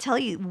 let me tell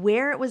you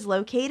where it was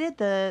located.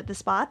 The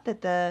spot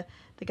that the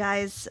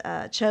guys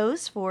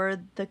chose for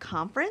the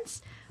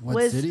conference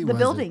was the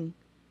building.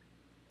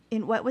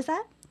 In what was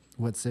that?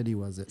 What city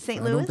was it?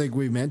 St. Louis? I don't think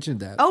we mentioned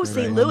that. Oh,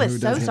 St. Louis.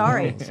 So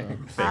sorry.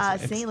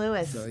 St.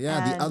 Louis. So, the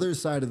other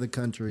side of the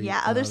country.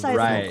 Yeah, other side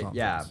of the country.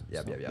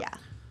 Right.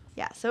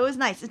 Yeah. So it was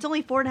nice. It's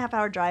only 4.5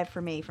 hour drive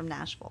for me from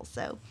Nashville.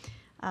 So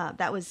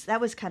that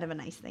was kind of a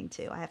nice thing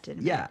too, I have to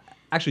admit. Yeah.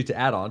 Actually, to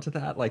add on to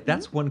that, like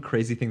that's one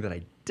crazy thing that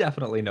I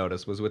definitely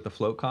noticed was with the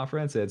Float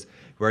conference. It's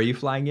where are you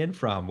flying in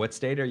from? What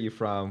state are you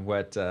from?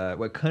 What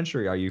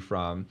country are you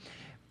from?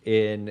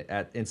 In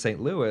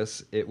St.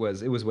 Louis, it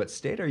was what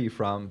state are you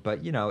from?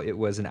 But it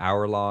was an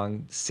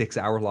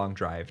 6-hour-long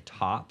drive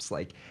tops.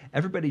 Like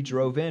everybody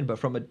drove in, but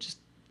from just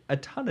a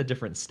ton of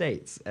different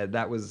states, and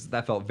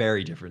that felt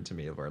very different to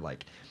me. Where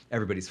like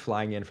everybody's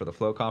flying in for the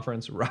Float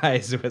conference,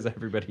 Rise was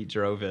everybody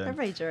drove in.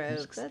 Everybody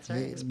drove. That's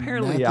right.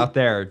 Apparently out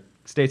there,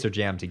 states are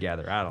jammed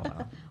together. I don't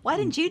know. Why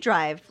didn't you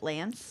drive,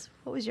 Lance?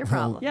 What was your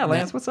problem? Yeah,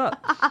 Lance, what's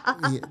up?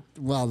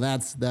 Well,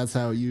 that's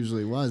how it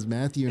usually was.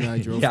 Matthew and I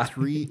drove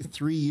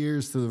 3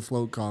 years to the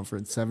Float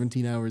conference,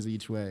 17 hours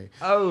each way.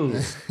 Oh,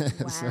 wow!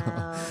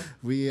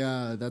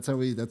 So that's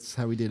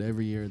how we did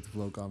every year at the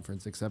Float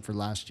conference, except for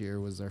last year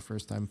was our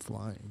first time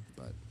flying.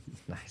 But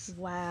nice.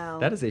 Wow.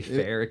 That is a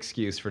fair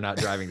excuse for not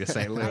driving to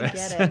St. Louis. I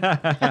get it.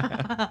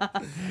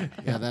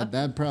 Yeah,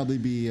 that'd probably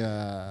be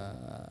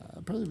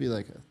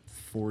like a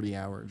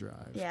 40-hour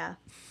drive. Yeah.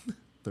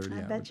 30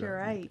 I bet you're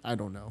right. I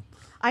don't know.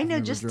 I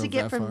know just to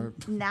get from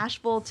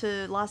Nashville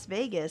to Las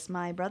Vegas,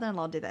 my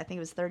brother-in-law did that. I think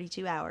it was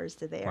 32 hours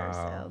to there.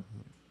 Wow.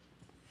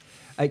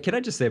 So. Can I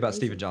just say about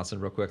Steven Johnson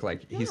real quick?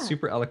 Like he's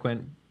super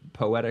eloquent,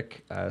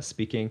 poetic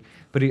speaking,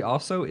 but he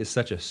also is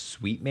such a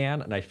sweet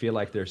man, and I feel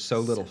like there's so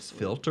little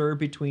filter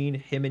between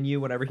him and you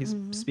whenever he's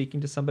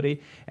speaking to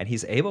somebody, and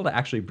he's able to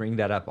actually bring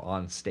that up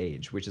on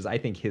stage, which is I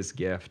think his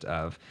gift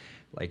of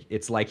like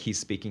it's like he's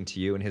speaking to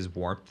you, and his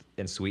warmth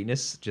and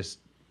sweetness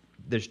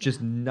there's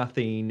just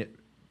nothing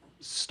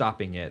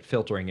stopping it,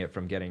 filtering it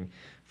from getting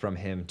from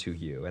him to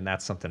you. And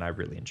that's something I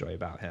really enjoy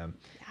about him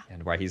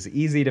and why he's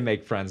easy to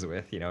make friends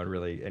with,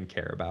 and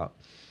care about.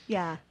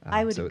 Yeah,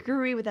 I would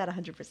agree with that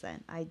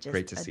 100%. I just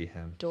great to see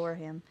him. Adore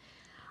him.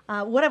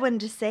 What I wanted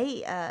to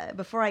say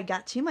before I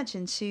got too much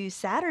into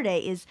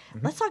Saturday is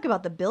let's talk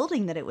about the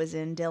building that it was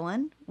in,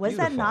 Dylan. Was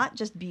that not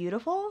just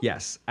beautiful?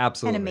 Yes,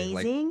 absolutely. And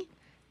amazing? Like,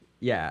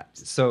 yeah.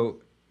 So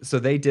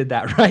they did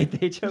that right.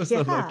 They chose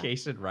the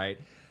location right.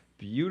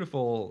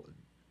 Beautiful,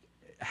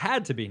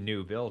 had to be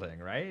new building,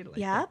 right?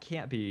 Like, it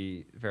can't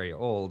be very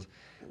old.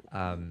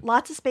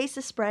 Lots of space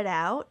to spread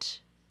out.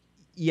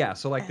 Yeah,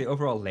 so like the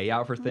overall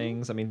layout for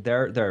things. I mean,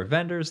 there are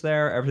vendors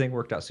there. Everything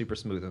worked out super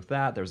smooth with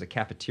that. There was a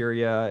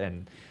cafeteria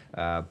and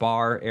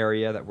bar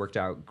area that worked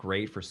out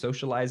great for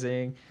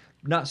socializing.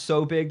 Not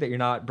so big that you're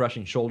not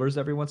brushing shoulders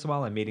every once in a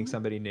while and meeting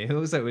somebody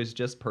new. So it was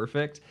just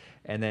perfect.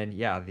 And then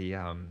yeah,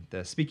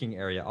 the speaking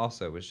area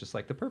also was just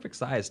like the perfect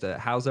size to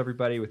house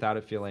everybody without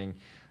it feeling.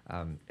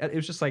 It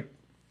was just like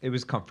it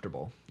was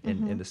comfortable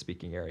in the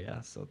speaking area.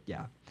 So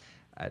yeah,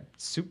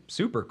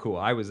 super cool.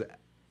 I was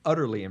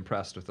utterly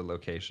impressed with the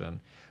location,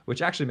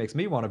 which actually makes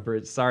me want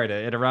to. Sorry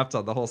to interrupt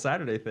on the whole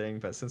Saturday thing,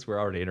 but since we're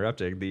already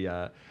interrupting,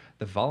 the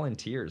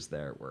volunteers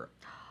there were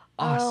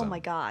awesome. Oh my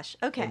gosh.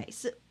 Okay,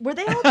 so were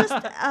they all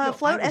just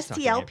float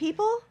STL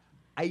people?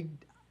 I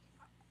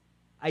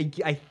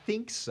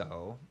think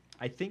so.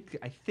 I think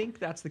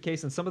that's the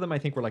case, and some of them I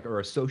think are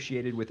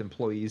associated with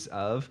employees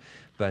of.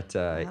 But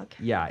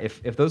yeah,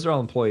 if those are all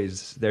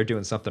employees, they're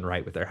doing something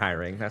right with their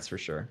hiring. That's for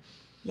sure.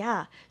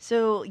 Yeah.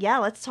 So yeah,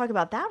 let's talk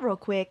about that real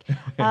quick.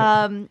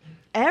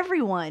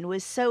 Everyone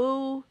was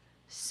so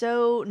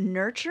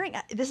nurturing.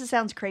 This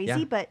sounds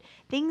crazy, but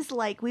things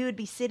like we would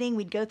be sitting,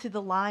 we'd go through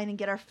the line and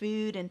get our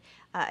food, and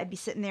I'd be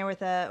sitting there with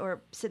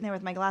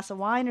my glass of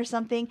wine or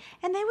something,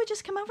 and they would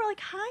just come over like,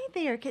 "Hi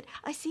there,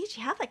 I see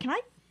you have that.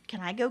 Can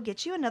I go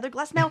get you another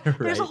glass?" Now,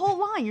 there's a whole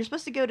line. You're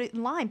supposed to go to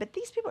line, but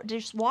these people are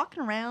just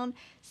walking around,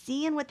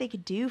 seeing what they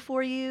could do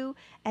for you.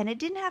 And it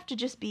didn't have to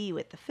just be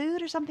with the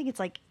food or something. It's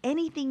like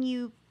anything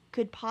you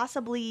could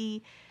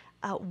possibly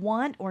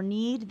want or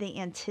need, they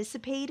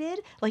anticipated.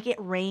 Like it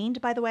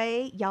rained, by the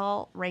way.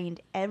 Y'all, rained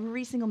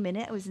every single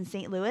minute. I was in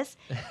St. Louis.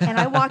 And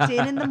I walked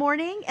in the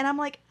morning, and I'm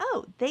like,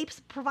 oh, they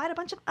provide a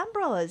bunch of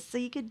umbrellas so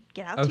you could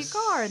get out to your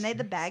car. And they had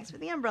the bags for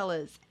the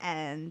umbrellas.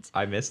 And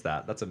I missed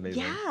that. That's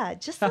amazing. Yeah,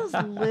 just those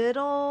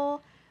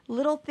little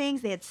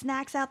things. They had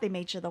snacks out. They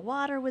made sure the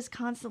water was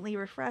constantly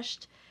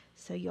refreshed,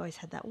 so you always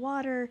had that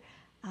water.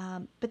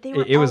 But they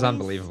were it was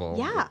unbelievable.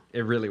 Yeah,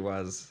 it really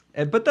was.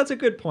 But that's a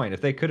good point.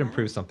 If they could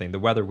improve something, the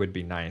weather would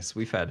be nice.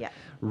 We've had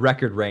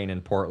record rain in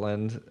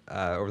Portland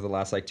over the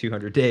last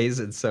 200 days,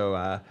 and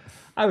so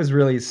I was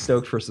really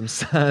stoked for some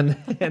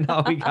sun, and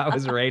all we got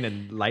was rain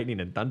and lightning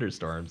and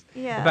thunderstorms.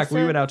 Yeah, in fact,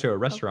 we went out to a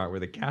restaurant where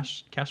the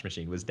cash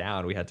machine was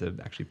down. We had to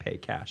actually pay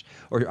cash,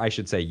 or I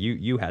should say,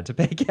 you had to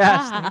pay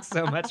cash. Thanks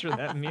so much for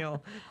that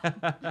meal.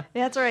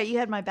 That's all right. You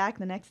had my back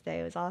the next day.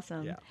 It was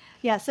awesome.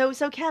 Yeah. So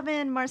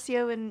Kevin,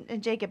 Marcio,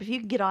 and Jacob, if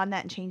you could get on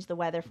that and change the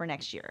weather for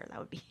next year, that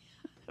would be.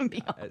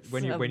 Awesome.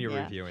 When you're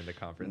reviewing the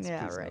conference,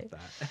 please note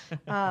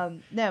that.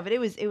 No, but it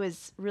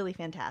was really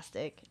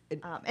fantastic,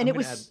 and it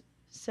was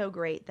so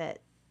great that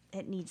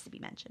it needs to be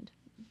mentioned.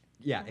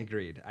 Yeah,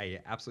 agreed. I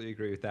absolutely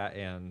agree with that.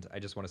 And I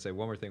just want to say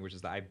one more thing, which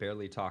is that I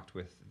barely talked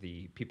with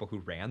the people who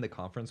ran the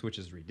conference, which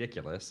is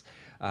ridiculous.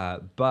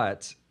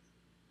 But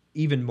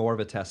even more of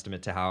a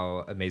testament to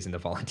how amazing the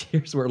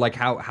volunteers were, like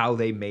how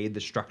they made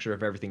the structure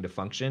of everything to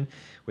function.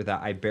 With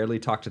that, I barely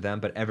talked to them,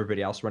 but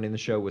everybody else running the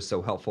show was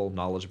so helpful,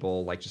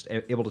 knowledgeable, like just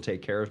able to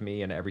take care of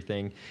me and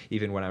everything,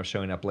 even when I was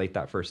showing up late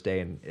that first day.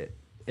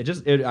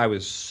 And I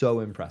was so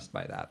impressed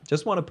by that.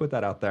 Just want to put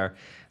that out there.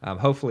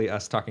 Hopefully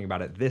us talking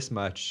about it this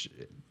much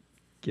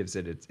gives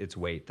it its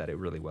weight that it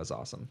really was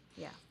awesome.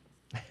 Yeah,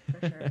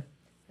 for sure.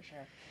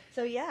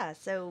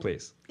 So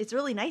please. It's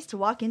really nice to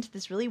walk into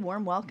this really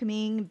warm,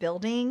 welcoming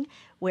building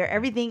where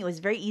it was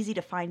very easy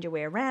to find your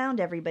way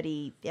around.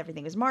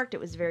 Everything was marked. It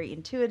was very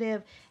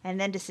intuitive. And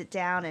then to sit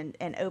down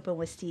and open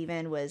with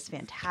Steven was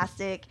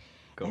fantastic.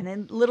 Cool. And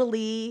then little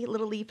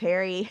Lee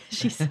Perry,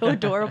 she's so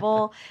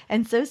adorable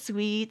and so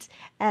sweet.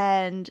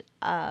 And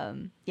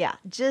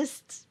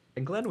just...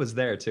 And Glenn was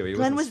there too.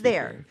 Glenn was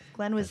there.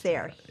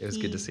 It was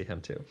good to see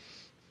him too.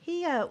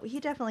 He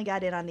definitely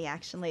got in on the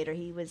action later.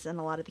 He was in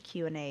a lot of the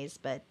Q&As,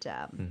 but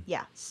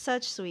yeah,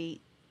 such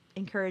sweet,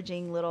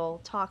 encouraging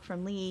little talk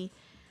from Lee.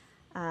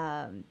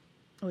 It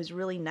was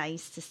really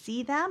nice to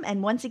see them.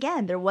 And once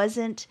again, there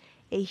wasn't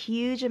a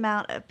huge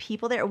amount of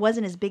people there. It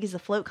wasn't as big as the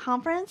Float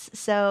conference.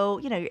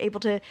 So, you're able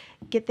to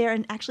get there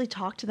and actually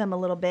talk to them a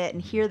little bit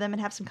and hear them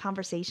and have some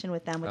conversation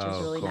with them, which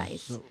was really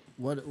nice. So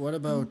what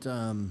about...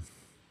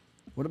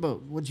 What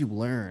what'd you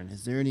learn?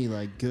 Is there any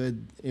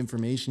good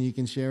information you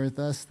can share with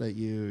us that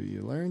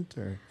you learned?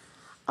 Or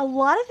a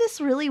lot of this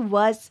really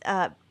was,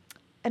 and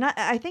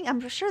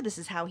I'm sure this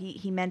is how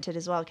he meant it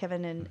as well.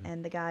 Kevin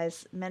and the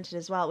guys meant it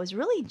as well. It was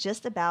really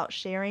just about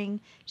sharing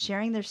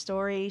their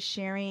story,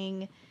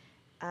 sharing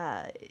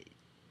their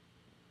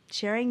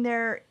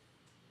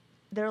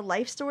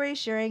life story,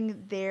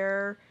 sharing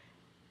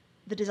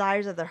the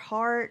desires of their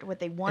heart, what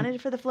they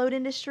wanted for the float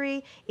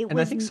industry.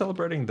 I think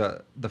celebrating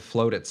the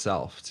float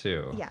itself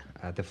too. Yeah.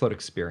 The float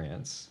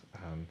experience.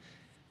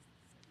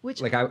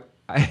 Which I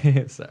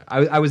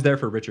was there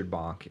for Richard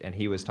Bonk, and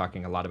he was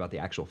talking a lot about the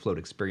actual float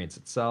experience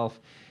itself,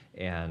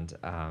 and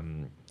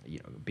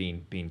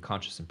being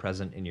conscious and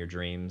present in your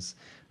dreams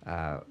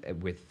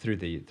through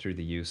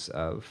the use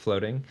of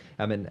floating.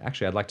 And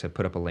actually, I'd like to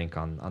put up a link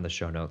on the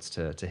show notes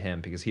to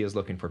him, because he is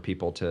looking for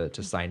people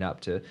to sign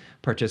up to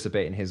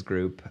participate in his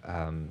group.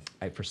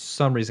 For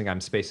some reason,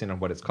 I'm spacing on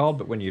what it's called,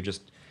 but when you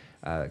just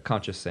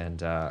conscious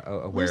and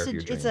aware of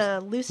your dreams. It's a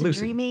lucid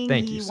dreaming.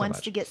 Thank he you so wants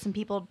much. to get some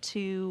people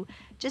to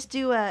just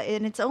do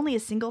and it's only a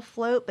single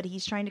float, but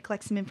he's trying to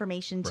collect some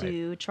information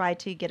to try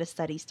to get a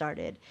study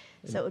started.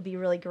 So it would be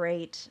really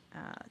great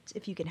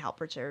if you can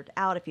help Richard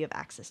out, if you have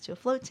access to a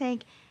float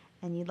tank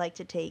and you'd like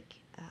to take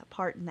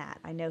part in that.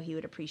 I know he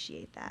would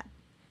appreciate that.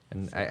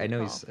 And I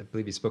know I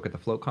believe he spoke at the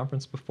Float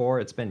Conference before.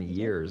 It's been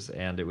years,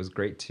 and it was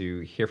great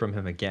to hear from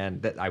him again.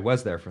 That I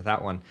was there for that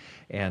one,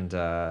 and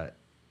I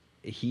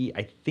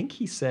think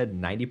he said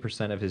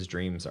 90% of his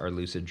dreams are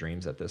lucid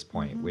dreams at this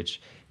point,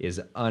 which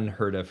is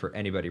unheard of for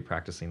anybody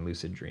practicing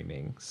lucid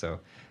dreaming. So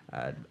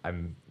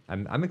I'm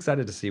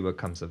excited to see what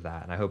comes of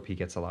that, and I hope he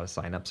gets a lot of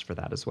signups for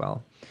that as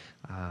well.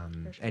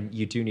 Sure. And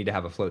you do need to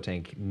have a float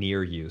tank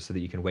near you so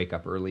that you can wake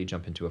up early,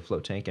 jump into a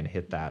float tank, and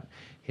hit that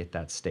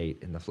state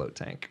in the float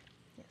tank.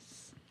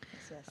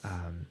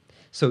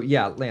 So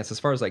yeah, Lance, as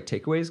far as like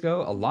takeaways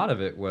go, a lot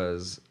of it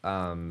was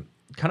kind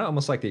of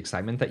almost like the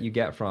excitement that you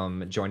get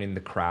from joining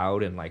the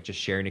crowd and like just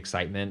sharing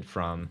excitement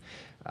from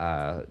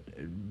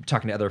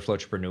talking to other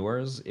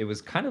floatrepreneurs. It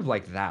was kind of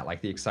like that,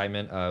 like the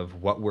excitement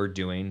of what we're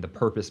doing, the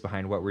purpose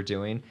behind what we're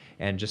doing,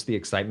 and just the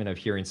excitement of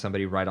hearing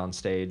somebody right on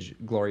stage.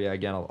 Gloria,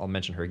 again, I'll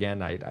mention her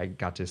again. I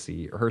got to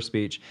see her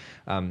speech.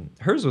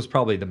 Hers was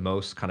probably the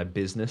most kind of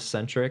business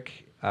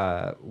centric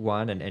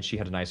one, and she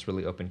had a nice,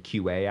 really open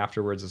QA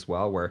afterwards as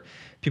well, where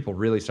people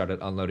really started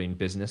unloading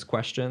business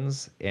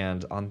questions.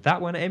 And on that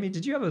one, Amy,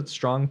 did you have a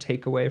strong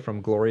takeaway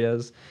from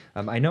Gloria's?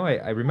 I know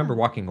I remember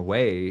walking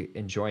away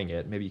enjoying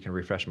it. Maybe you can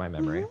refresh my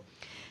memory.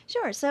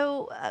 Sure.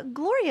 So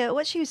Gloria,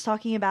 what she was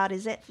talking about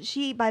is that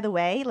she, by the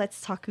way,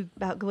 let's talk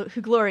about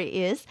who Gloria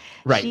is.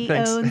 Right. She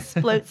Thanks. owns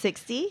Float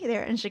 60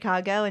 there in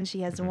Chicago, and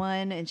she has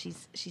one, and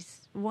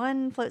she's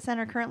one float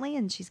center currently,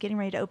 and she's getting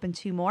ready to open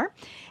 2 more.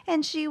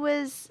 And she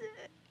was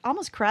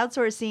almost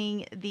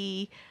crowdsourcing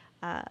the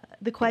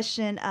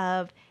question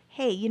of,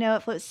 hey,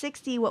 at Float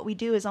 60, what we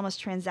do is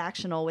almost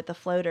transactional with the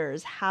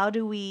floaters. How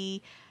do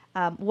we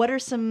what are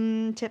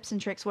some tips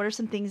and tricks? What are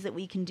some things that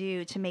we can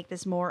do to make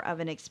this more of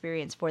an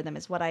experience for them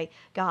is what I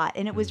got.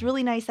 And it was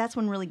really nice. That's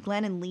when really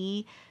Glenn and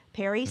Lee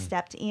Perry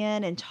stepped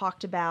in and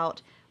talked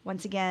about,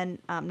 once again,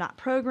 not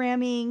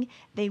programming.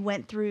 They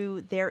went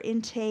through their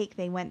intake.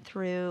 They went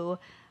through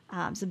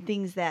some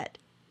things that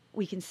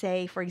we can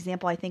say. For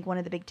example, I think one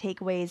of the big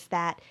takeaways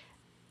that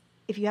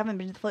if you haven't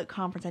been to the Float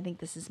Conference, I think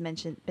this has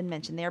been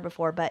mentioned there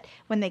before, but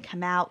when they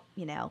come out,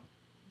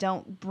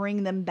 don't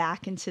bring them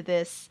back into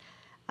this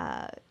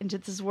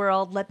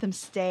world. Let them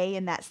stay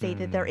in that state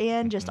that they're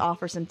in. Just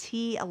offer some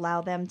tea.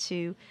 Allow them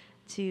to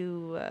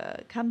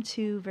come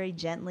to very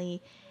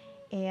gently.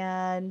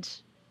 And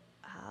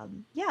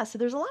so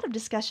there's a lot of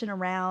discussion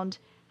around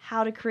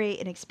how to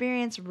create an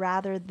experience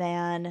rather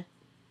than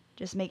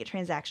just make it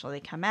transactional. They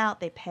come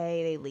out, they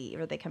pay, they leave.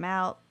 Or they come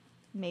out,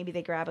 maybe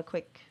they grab a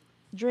quick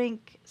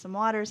drink, some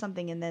water,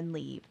 something, and then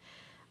leave.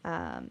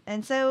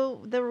 And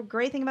so the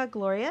great thing about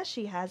Gloria,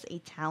 she has a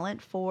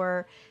talent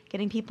for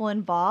getting people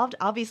involved.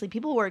 Obviously,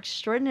 people were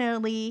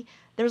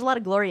there's a lot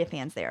of Gloria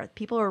fans there.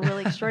 People were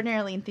really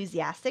extraordinarily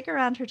enthusiastic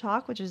around her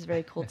talk, which was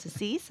very cool to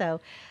see. So,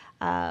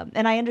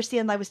 and I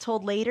understand, I was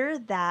told later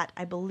that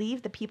I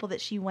believe the people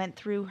that she went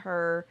through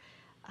her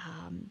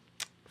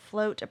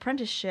float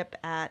apprenticeship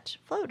at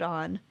Float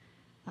On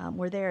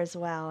were there as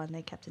well, and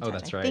they kept in touch. Oh,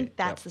 that's right. I think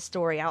that's the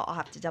story. I'll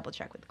have to double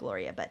check with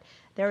Gloria, but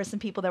there were some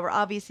people that were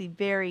obviously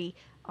very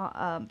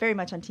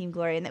much on Team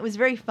Gloria, and it was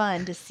very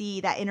fun to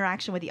see that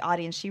interaction with the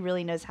audience. She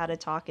really knows how to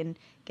talk and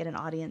get an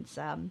audience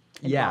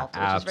involved,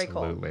 which is very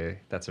cool. Absolutely.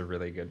 That's a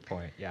really good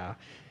point. Yeah,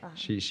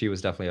 she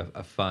was definitely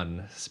a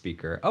fun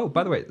speaker. Oh,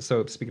 by the way,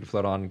 so speaking of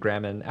Float On,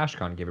 Graham and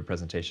Ashcon gave a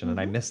presentation,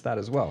 and I missed that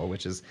as well,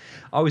 which is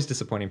always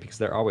disappointing because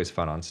they're always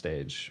fun on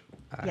stage.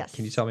 Yes.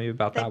 Can you tell me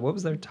about that? What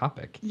was their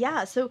topic?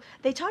 Yeah, so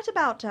they talked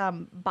about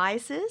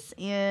biases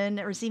in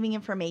receiving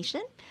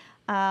information.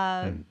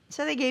 So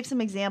they gave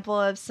some example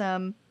of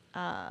some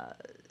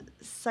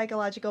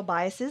psychological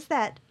biases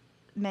that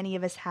many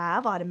of us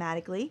have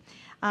automatically.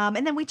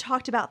 And then we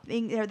talked about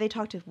they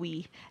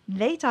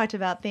talked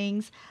about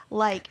things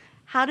like,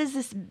 how does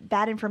this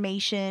bad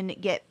information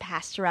get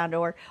passed around,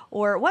 or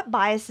what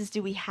biases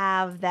do we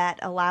have that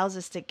allows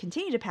us to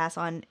continue to pass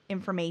on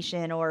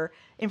information, or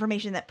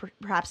information that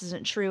perhaps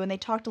isn't true? And they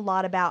talked a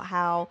lot about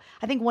how,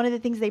 I think one of the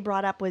things they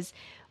brought up was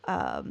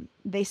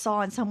they saw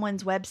on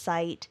someone's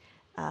website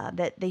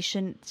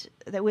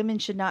that women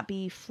should not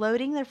be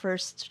floating their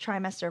first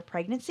trimester of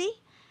pregnancy.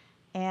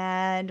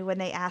 And when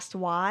they asked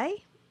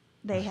why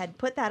they had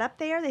put that up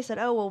there, they said,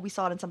 oh, well, we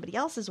saw it on somebody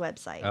else's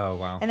website. Oh,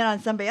 wow. And then on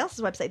somebody else's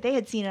website, they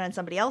had seen it on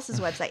somebody else's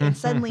website. And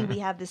suddenly we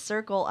have this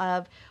circle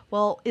of,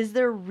 well, is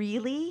there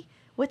really,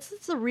 what's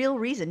the real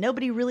reason?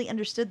 Nobody really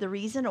understood the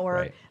reason,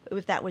 or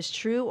if that was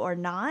true or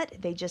not.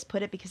 They just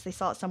put it because they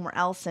saw it somewhere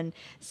else. And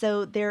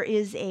so there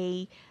is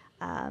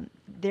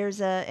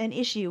there's an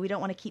issue. We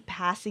don't want to keep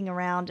passing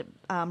around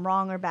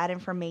wrong or bad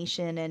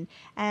information.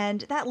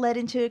 And that led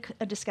into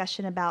a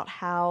discussion about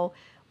how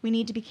we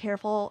need to be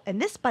careful.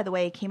 And this, by the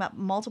way, came up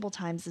multiple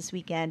times this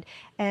weekend.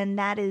 And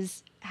that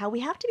is how we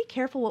have to be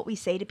careful what we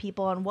say to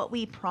people and what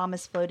we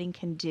promise floating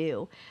can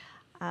do.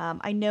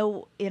 I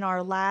know in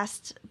our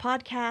last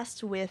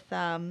podcast with,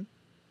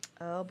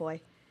 oh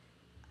boy.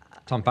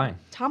 Tom Fine.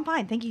 Tom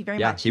Fine, thank you very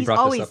much. Yeah, he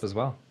brought this up as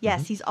well.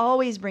 Yes, he's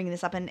always bringing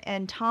this up.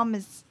 And Tom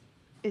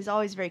is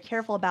always very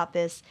careful about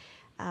this.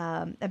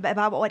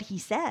 About what he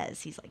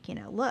says. He's like,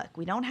 look,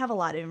 we don't have a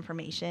lot of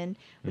information.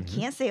 We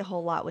can't say a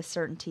whole lot with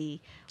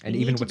certainty. And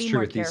even what's true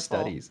with these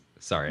studies.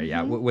 Sorry,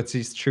 yeah.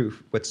 What's true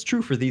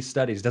for these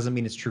studies doesn't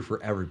mean it's true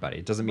for everybody.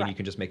 It doesn't mean you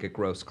can just make a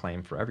gross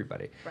claim for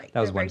everybody. Right. That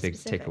was one big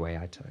takeaway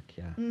I took.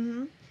 Yeah.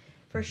 Mm-hmm.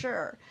 For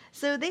sure.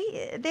 So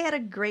they had a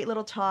great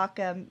little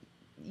talk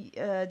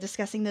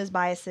discussing those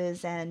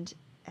biases and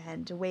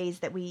ways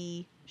that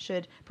we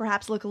should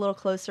perhaps look a little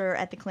closer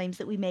at the claims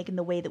that we make and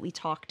the way that we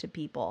talk to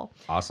people.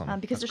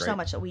 Awesome. Because there's so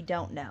much that we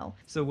don't know.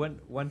 So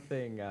one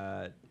thing,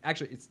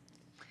 actually, it's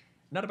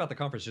not about the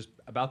conference, just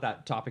about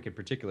that topic in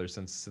particular,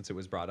 since it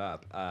was brought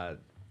up.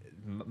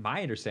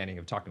 My understanding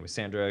of talking with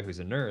Sandra, who's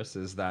a nurse,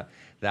 is that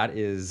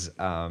is,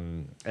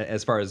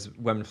 as far as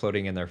women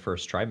floating in their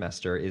first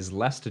trimester, is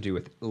less to do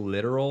with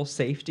literal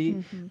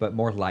safety, but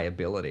more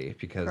liability,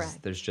 because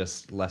there's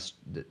just less,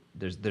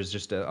 there's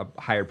just a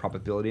higher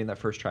probability in that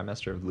first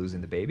trimester of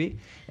losing the baby.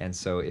 And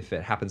so if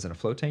it happens in a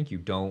float tank, you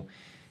don't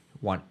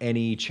want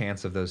any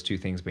chance of those two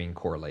things being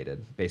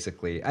correlated,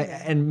 basically.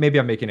 And maybe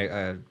I'm making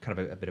a kind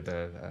of a bit of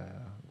a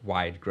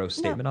wide, gross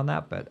statement on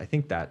that, but I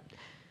think that...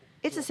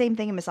 It's the same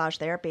thing in massage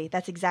therapy.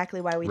 That's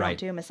exactly why we don't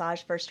do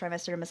massage first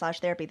trimester massage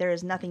therapy. There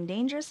is nothing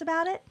dangerous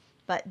about it,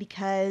 but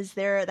because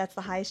that's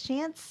the highest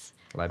chance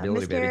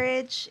liability,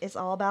 miscarriage, it's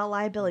all about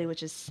liability,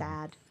 which is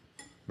sad.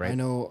 Right. I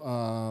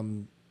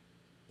know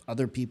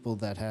other people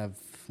that have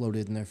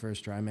floated in their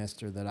first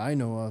trimester that I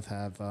know of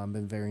have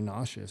been very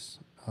nauseous.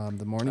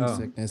 The morning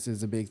sickness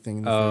is a big thing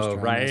in the first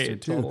trimester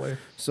too. Totally.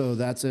 So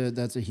that's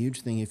a huge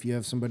thing. If you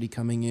have somebody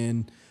coming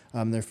in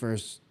their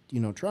first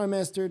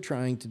trimester,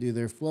 trying to do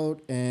their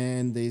float,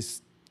 and they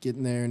get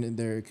in there and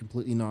they're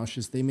completely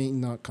nauseous, they may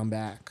not come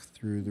back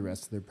through the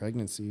rest of their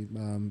pregnancy,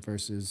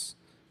 versus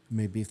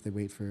maybe if they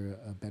wait for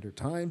a better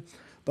time.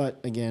 But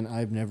again,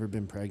 I've never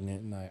been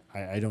pregnant, and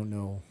I don't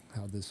know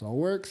how this all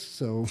works.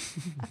 So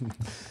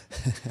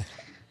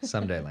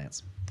someday,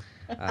 Lance.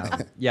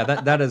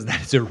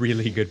 That's a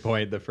really good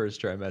point. The first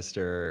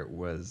trimester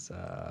was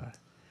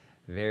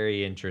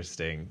very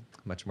interesting.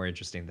 Much more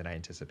interesting than I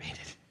anticipated.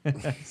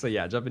 So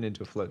yeah, jumping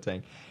into a float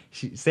tank.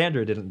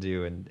 Sandra didn't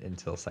do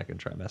until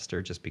second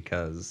trimester, just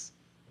because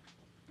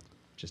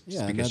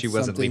she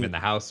wasn't leaving the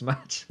house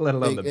much, let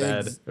alone the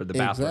bed or the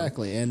bathroom.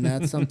 Exactly, and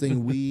that's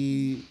something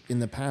in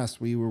the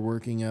past, we were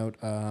working out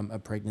a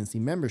pregnancy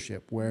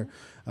membership where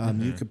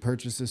you could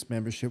purchase this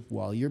membership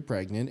while you're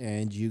pregnant,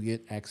 and you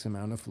get X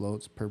amount of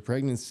floats per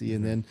pregnancy.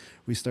 And then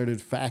we started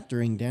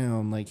factoring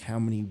down like how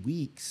many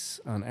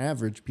weeks on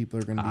average people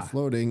are going to be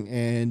floating,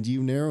 and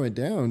you narrow it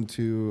down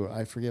to,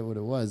 I forget what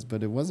it was,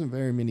 but it wasn't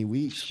very many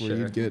weeks where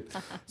you'd get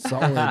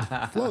solid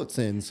floats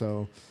in.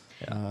 So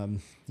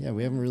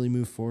we haven't really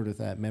moved forward with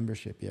that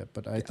membership yet,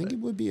 but I think it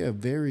would be a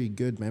very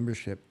good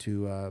membership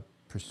to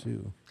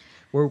pursue.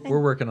 We're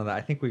working on that.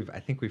 I think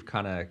we've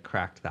kind of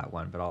cracked that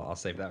one, but I'll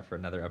save that for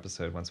another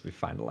episode once we've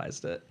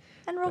finalized it.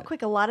 And real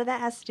quick, a lot of that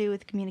has to do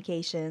with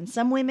communication.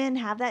 Some women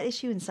have that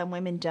issue and some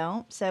women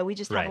don't. So we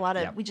just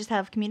have we just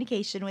have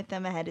communication with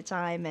them ahead of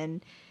time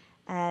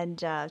and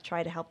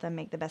try to help them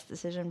make the best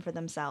decision for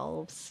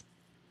themselves.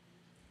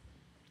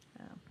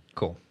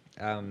 Cool.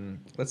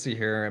 Let's see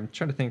here. I'm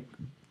trying to think.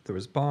 There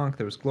was Bonk,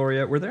 there was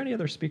Gloria. Were there any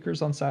other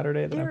speakers on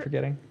Saturday that I'm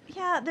forgetting?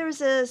 Yeah, there was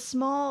a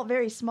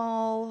very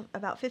small,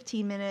 about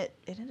 15-minute,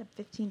 it had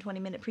a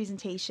 15-20-minute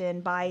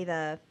presentation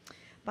by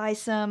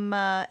some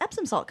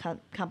Epsom salt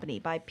company,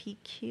 by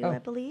PQ, I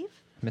believe.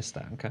 Missed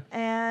that, okay.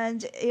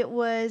 And it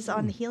was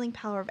on the healing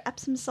power of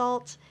Epsom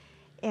salt.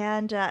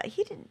 And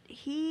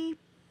he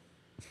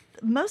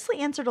mostly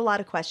answered a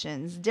lot of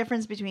questions,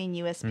 difference between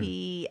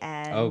USP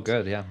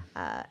and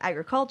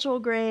agricultural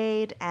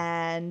grade,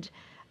 and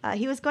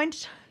he was going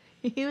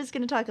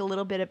to talk a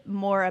little bit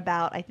more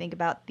about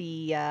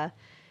the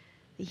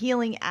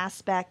healing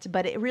aspect,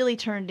 but it really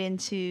turned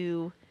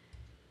into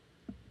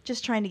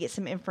just trying to get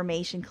some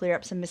information, clear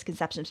up some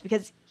misconceptions.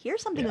 Because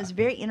here's something that was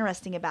very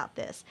interesting about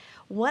this.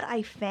 What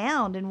I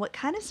found and what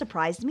kind of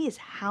surprised me is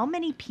how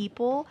many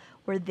people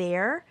were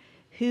there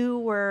who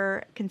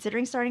were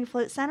considering starting a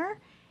float center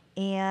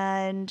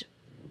and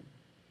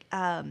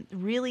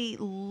really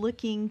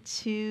looking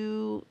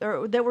to,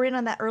 or that were in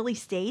on that early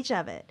stage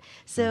of it.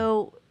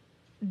 So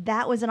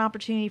that was an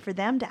opportunity for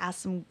them to ask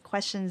some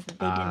questions that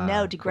they didn't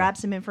know, to grab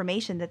some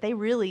information that they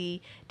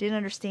really didn't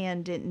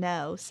understand, didn't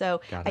know. So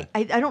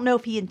I don't know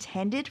if he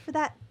intended for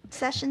that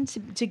session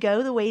to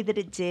go the way that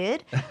it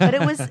did, but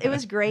it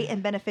was great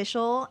and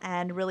beneficial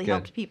and really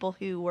helped people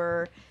who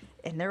were,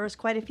 and there was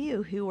quite a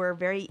few who were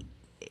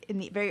in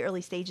the very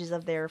early stages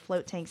of their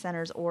float tank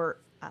centers or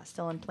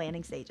still in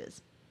planning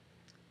stages.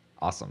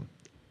 Awesome.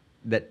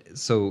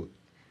 So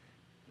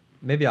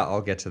maybe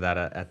I'll get to that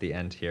at the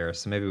end here.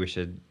 So maybe we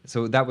should.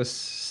 So that was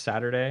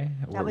Saturday.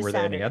 Were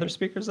there any other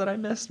speakers that I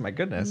missed? My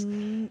goodness.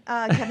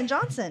 Kevin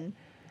Johnson.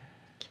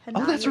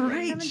 Oh, that's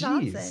right. Kevin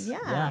Johnson.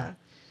 Yeah.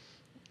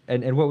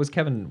 And what was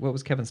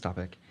Kevin's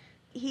topic?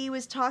 He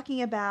was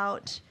talking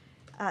about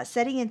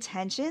setting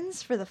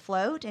intentions for the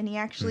float, and he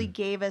actually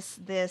gave us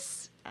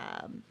this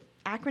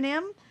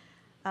acronym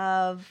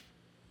of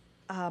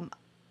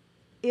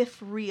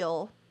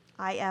IFREAL,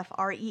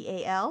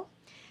 IFREAL,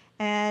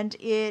 and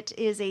it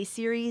is a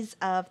series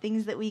of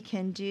things that we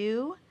can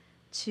do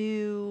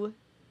to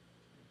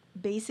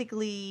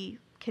basically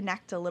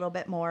connect a little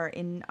bit more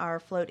in our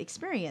float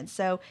experience.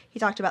 So he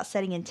talked about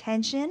setting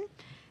intention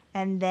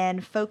and then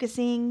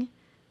focusing,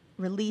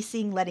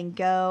 releasing, letting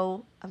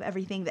go of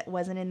everything that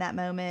wasn't in that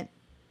moment,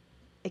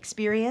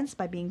 experience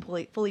by being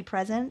fully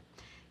present,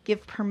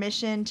 give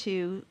permission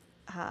to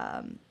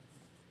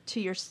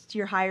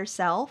your higher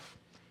self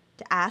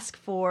to ask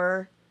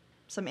for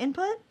some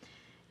input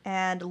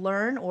and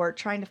learn, or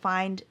trying to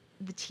find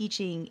the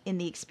teaching in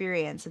the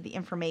experience of the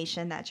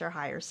information that your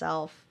higher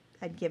self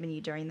had given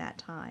you during that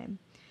time.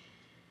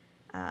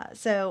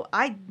 So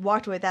I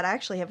walked away with that. I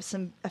actually have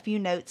a few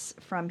notes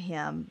from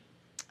him.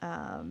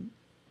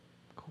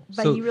 Cool.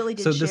 But he really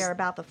did share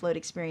about the float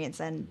experience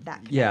and that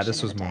connection. Yeah,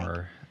 this was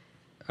more...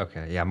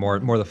 Okay, yeah, more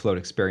the float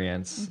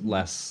experience,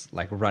 less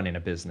like running a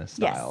business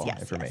style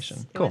information.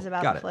 Yes. Cool. It was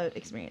about the float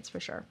experience for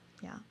sure.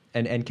 Yeah.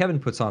 And Kevin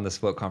puts on this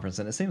float conference,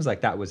 and it seems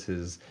like that was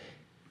his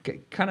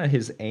kind of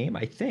his aim,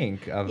 I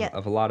think,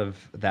 of a lot of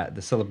that,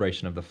 the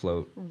celebration of the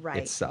float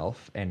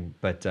itself,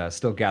 but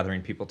still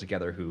gathering people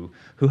together who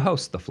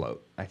host the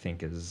float, I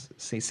think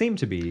seemed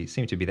to be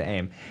the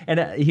aim.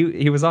 And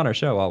he was on our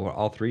show,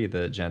 all three of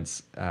the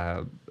gents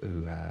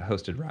who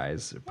hosted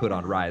Rise, put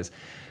on Rise.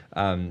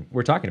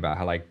 We're talking about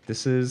how like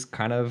this is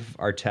kind of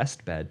our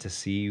test bed to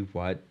see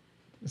what,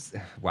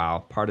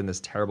 pardon this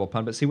terrible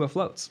pun, but see what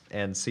floats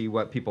and see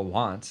what people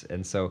want.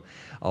 And so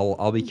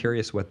I'll be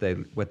curious what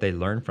they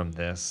learn from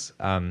this.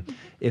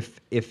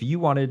 If you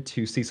wanted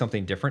to see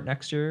something different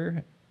next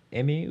year,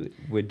 Amy,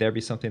 would there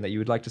be something that you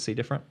would like to see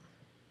different?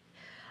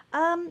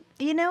 I'm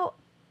not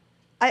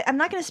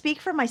going to speak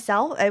for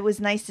myself. It was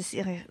nice to see.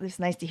 It was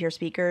nice to hear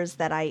speakers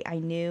that I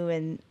knew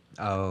and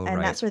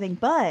that sort of thing.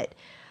 But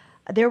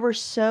there were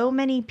so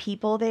many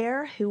people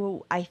there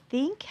who I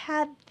think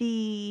had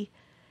the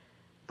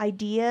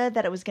idea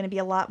that it was going to be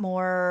a lot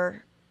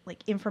more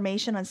like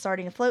information on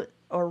starting a float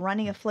or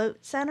running a float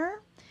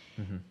center,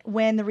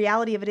 when the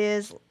reality of it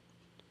is,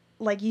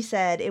 like you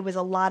said, it was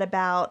a lot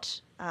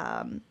about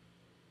the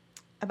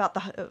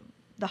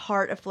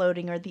heart of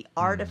floating or the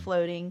art of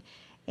floating,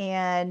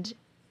 and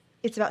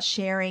it's about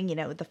sharing,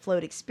 the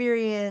float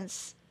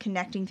experience,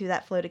 connecting through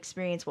that float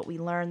experience, what we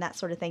learned, that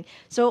sort of thing.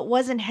 So it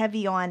wasn't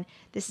heavy on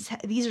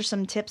these are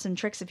some tips and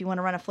tricks if you want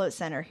to run a float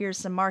center. Here's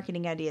some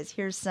marketing ideas.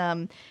 Here's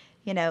some,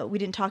 we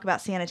didn't talk about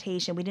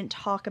sanitation. We didn't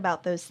talk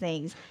about those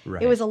things.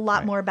 Right, it was a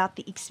lot more about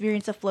the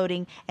experience of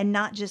floating, and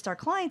not just our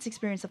clients'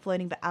 experience of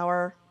floating, but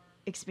our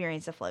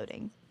experience of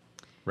floating.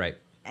 Right.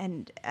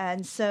 And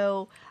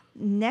so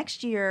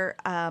next year,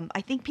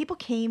 I think people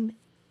came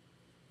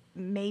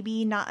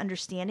maybe not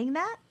understanding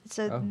that.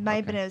 So might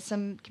have been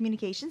some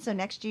communication. So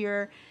next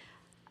year,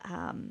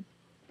 I'll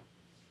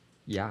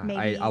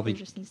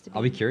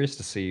be curious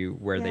to see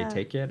where they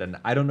take it. And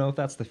I don't know if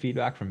that's the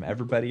feedback from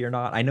everybody or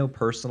not. I know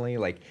personally,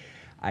 like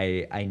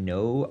I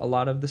know a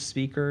lot of the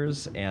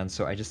speakers, and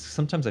so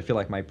sometimes I feel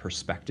like my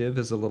perspective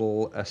is a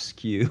little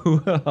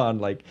askew on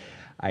like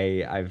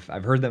I've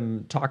heard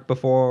them talk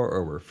before,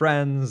 or we're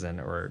friends,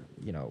 or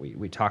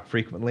we talk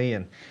frequently,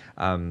 and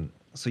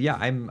so yeah,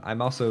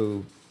 I'm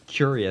also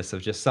curious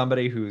of just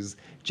somebody who's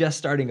just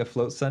starting a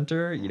float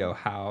center,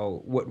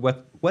 how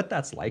what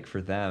that's like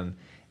for them,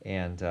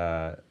 and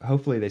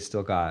hopefully they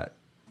still got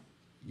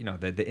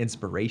the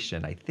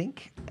inspiration. I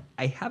think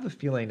I have a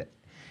feeling.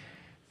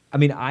 I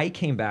mean, I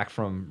came back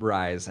from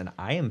Rise and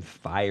I am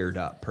fired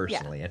up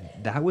personally, and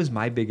that was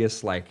my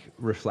biggest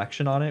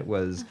reflection on it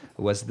was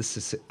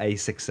this a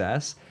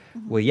success?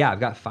 Well, yeah, I've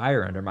got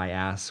fire under my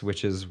ass,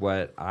 which is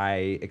what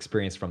I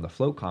experienced from the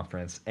Float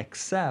Conference,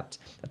 except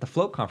at the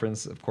Float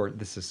Conference, of course,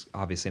 this is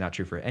obviously not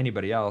true for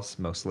anybody else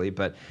mostly,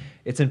 but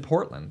it's in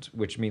Portland,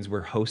 which means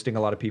we're hosting a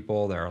lot of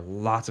people. There are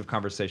lots of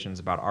conversations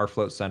about our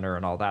float center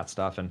and all that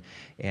stuff, and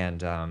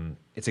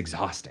it's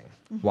exhausting.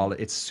 While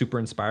it's super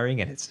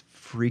inspiring, and it's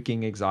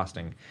freaking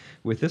exhausting.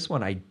 With this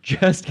one, I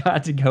just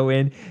got to go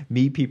in,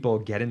 meet people,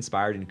 get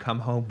inspired, and come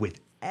home with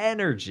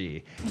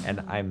energy, and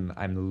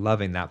I'm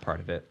loving that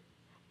part of it.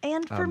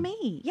 And for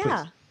me,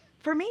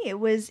 for me, it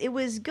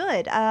was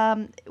good.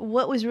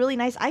 What was really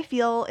nice, I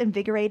feel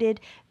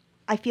invigorated.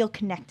 I feel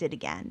connected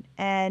again.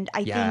 And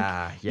I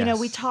think,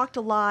 we talked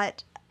a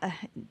lot,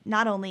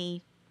 not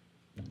only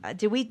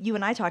you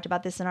and I talked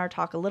about this in our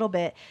talk a little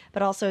bit,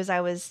 but also as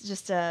I was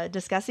just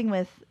discussing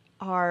with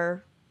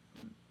our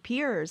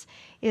peers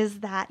is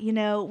that, you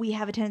know, we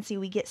have a tendency,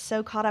 we get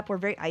so caught up, we're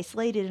very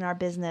isolated in our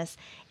business.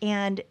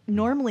 And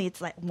normally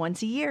it's like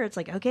once a year, it's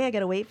like, okay, I got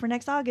to wait for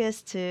next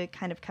August to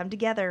kind of come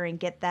together and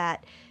get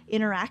that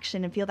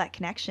interaction and feel that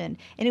connection.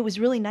 And it was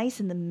really nice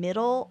in the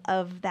middle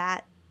of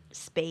that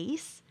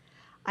space.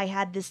 I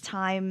had this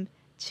time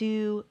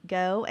to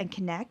go and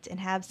connect and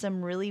have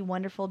some really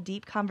wonderful,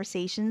 deep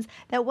conversations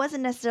that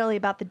wasn't necessarily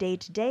about the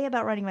day-to-day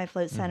about running my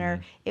float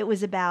center. It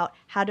was about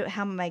how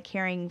am I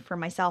caring for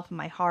myself and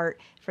my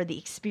heart, for the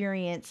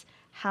experience?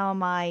 How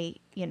am I,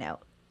 you know,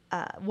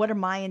 what are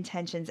my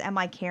intentions? Am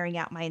I carrying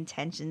out my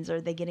intentions? Or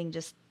are they getting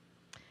just,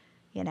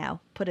 you know,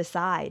 put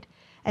aside?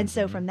 And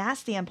so from that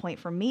standpoint,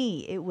 for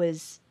me, it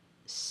was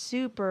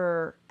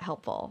super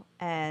helpful.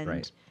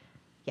 And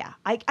yeah,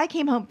 I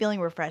came home feeling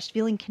refreshed,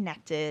 feeling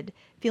connected,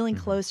 feeling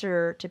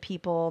closer to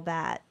people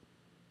that,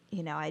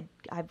 you know,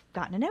 I've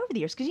gotten to know over the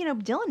years. Because, you know,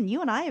 Dylan,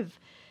 you and I have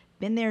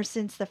been there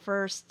since the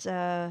first,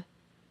 and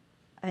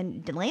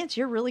Lance,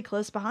 you're really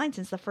close behind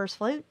since the first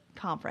float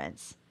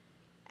conference.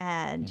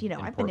 And, you know,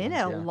 I've been in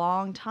it a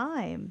long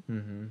time.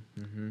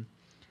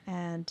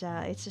 And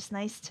it's just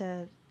nice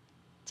to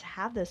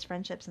have those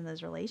friendships and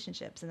those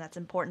relationships. And that's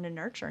important to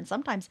nurture. And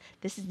sometimes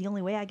this is the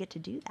only way I get to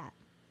do that.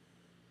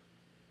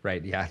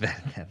 Right. Yeah,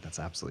 that's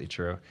absolutely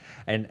true.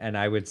 And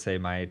I would say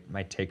my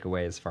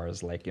takeaway as far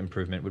as like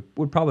improvement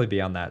would probably be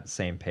on that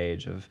same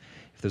page of,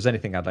 if there's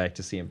anything I'd like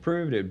to see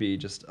improved, it would be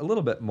just a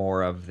little bit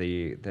more of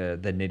the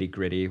nitty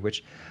gritty,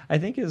 which I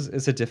think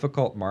is a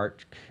difficult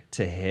mark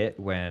to hit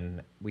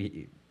when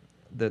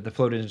the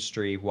float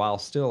industry, while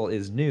still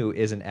is new,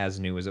 isn't as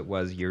new as it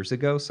was years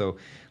ago. So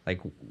like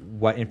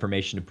what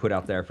information to put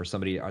out there for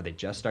somebody, are they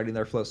just starting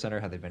their float center?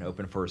 Have they been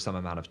open for some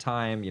amount of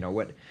time? You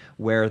know,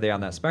 where are they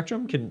on that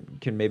spectrum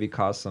can maybe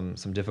cause some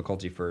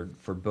difficulty for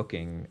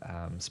booking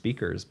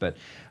speakers. But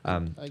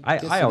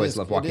I always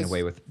love walking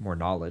away with more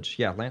knowledge.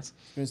 Yeah, Lance?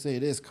 I was going to say,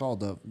 it is called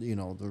the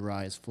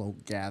Rise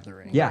Float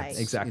Gathering. Yeah,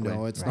 exactly. You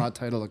know, it's not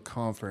titled a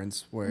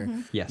conference where,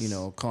 Yes, you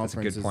know,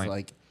 conference is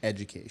like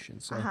education.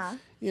 So,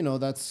 you know,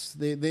 that's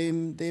they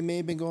may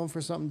have been going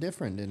for something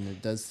different, and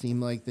it does seem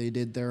like they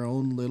did their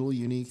own little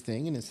unique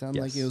thing, and it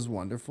sounded like it was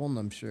wonderful. And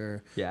I'm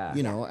sure,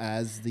 you know,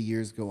 as the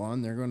years go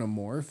on, they're going to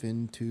morph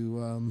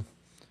into,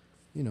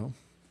 you know.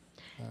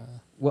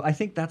 Well, I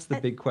think that's the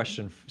big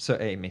question. So,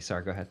 Amy,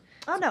 sorry, go ahead.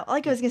 Oh, no,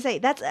 like I was going to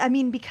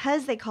say,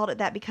 because they called it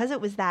that, because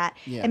it was that,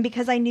 and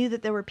because I knew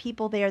that there were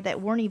people there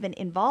that weren't even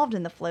involved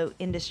in the float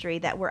industry,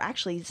 that were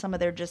actually some of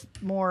their just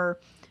more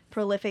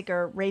prolific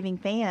or raving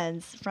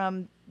fans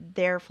from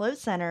their float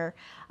center.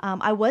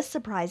 I was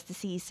surprised to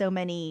see so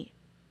many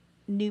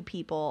new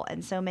people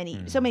and so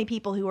many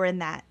people who were in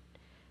that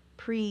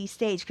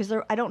pre-stage, because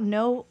I don't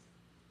know,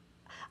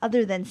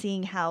 other than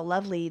seeing how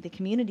lovely the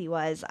community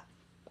was,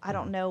 I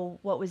don't know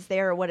what was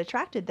there or what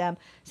attracted them.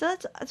 So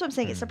that's what I'm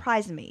saying. It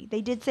surprised me. They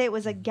did say it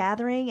was a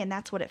gathering, and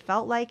that's what it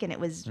felt like, and it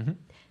was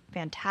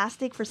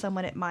fantastic for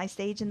someone at my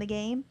stage in the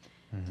game.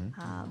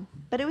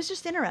 But it was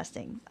just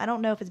interesting. I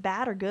don't know if it's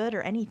bad or good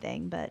or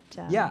anything, but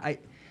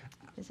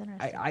it's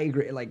interesting. I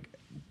agree. Like,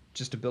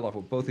 just to build off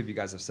what both of you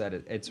guys have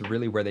said, it's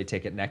really where they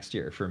take it next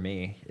year for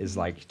me, is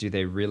like, do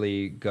they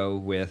really go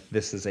with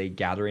this is a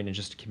gathering and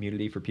just a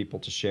community for people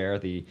to share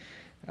the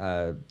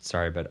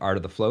art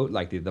of the float,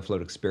 like the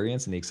float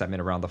experience and the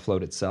excitement around the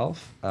float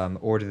itself?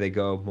 Or do they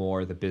go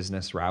more the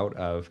business route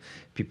of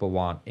people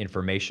want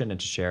information and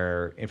to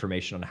share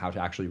information on how to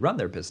actually run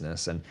their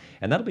business? And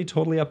that'll be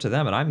totally up to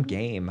them. And I'm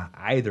game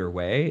either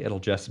way. It'll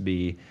just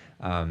be,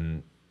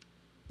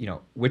 you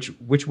know,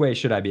 which way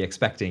should I be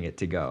expecting it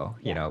to go?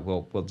 You know,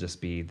 will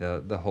just be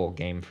the whole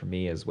game for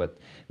me, is what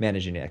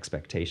managing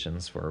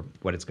expectations for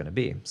what it's going to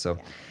be. So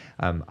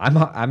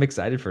I'm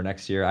excited for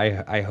next year.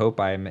 I hope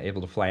I'm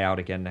able to fly out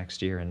again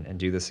next year and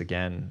do this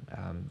again.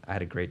 I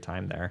had a great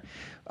time there.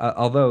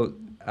 Although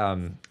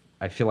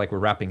I feel like we're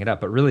wrapping it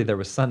up, but really there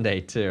was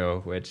Sunday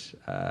too, which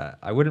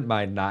I wouldn't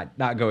mind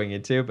not going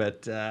into,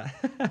 but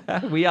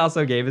we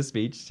also gave a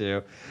speech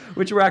too,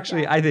 which we're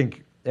actually, I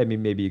think, I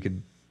mean, maybe you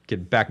could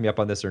back me up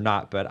on this or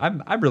not, but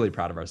I'm really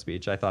proud of our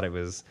speech. I thought it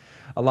was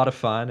a lot of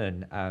fun,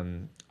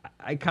 and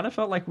I kind of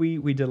felt like we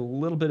did a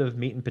little bit of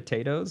meat and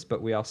potatoes,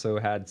 but we also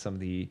had some of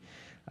the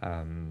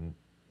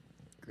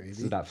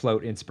gravy, that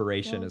float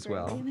inspiration as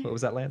well. What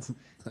was that, Lance?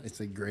 I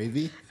said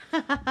gravy.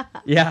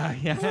 Yeah.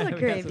 A little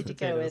gravy to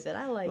go with it.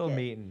 I like it. A little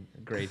meat and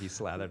gravy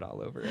slathered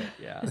all over it.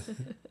 Yeah.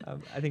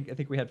 I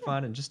think we had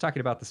fun, and just talking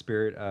about the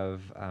spirit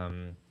of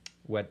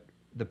what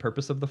the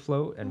purpose of the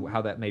float and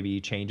how that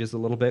maybe changes a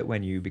little bit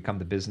when you become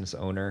the business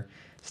owner,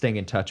 staying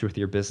in touch with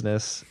your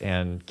business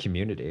and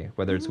community,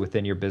 whether it's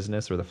within your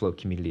business or the float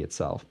community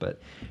itself,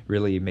 but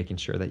really making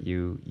sure that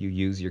you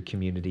use your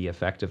community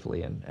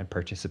effectively and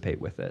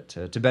participate with it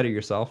to better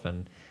yourself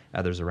and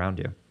others around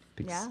you.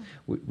 Because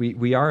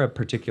we are a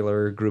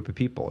particular group of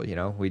people, you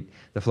know.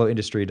 The float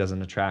industry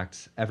doesn't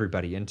attract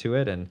everybody into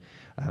it, and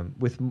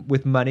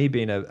with money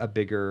being a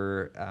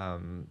bigger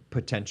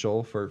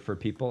potential for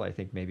people, I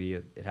think maybe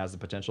it has the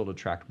potential to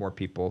attract more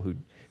people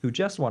who who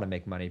just want to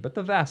make money, but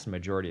the vast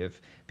majority of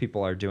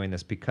people are doing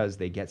this because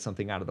they get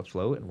something out of the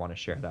float and want to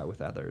share that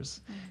with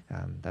others.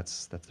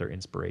 That's their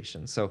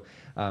inspiration. So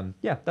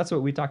yeah, that's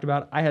what we talked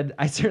about.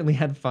 I certainly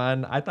had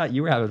fun. I thought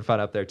you were having fun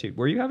up there too.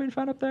 Were you having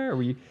fun up there? Or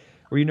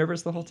were you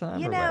nervous the whole time?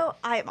 You know,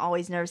 I'm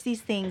always nervous.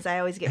 These things, I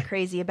always get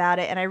crazy about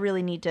it, and I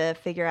really need to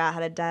figure out how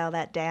to dial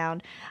that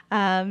down.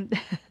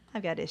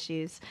 I've got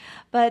issues,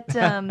 but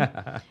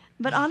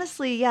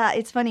honestly, yeah,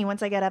 it's funny.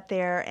 Once I got up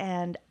there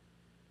and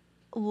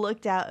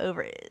looked out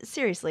over it,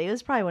 seriously, it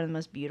was probably one of the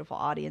most beautiful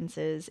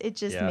audiences. It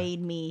just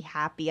made me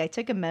happy. I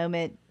took a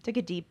moment, took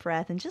a deep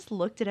breath, and just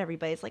looked at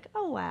everybody. It's like,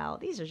 oh wow,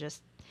 these are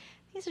just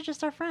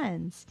our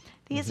friends.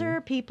 These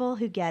are people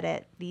who get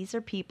it. These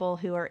are people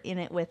who are in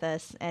it with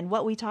us. And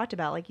what we talked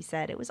about, like you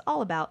said, it was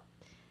all about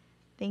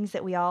things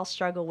that we all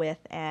struggle with,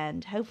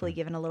 and hopefully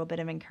given a little bit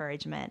of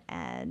encouragement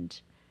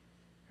and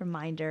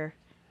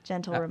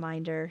gentle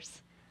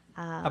reminders.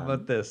 How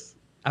about this?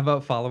 How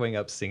about following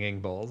up singing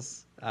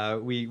bowls?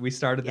 We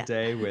started the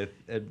day with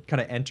kind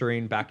of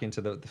entering back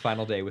into the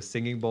final day with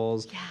singing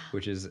bowls,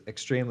 which is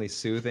extremely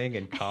soothing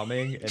and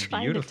calming and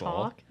beautiful. To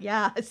talk.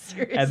 Yeah,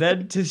 seriously. And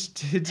then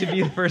to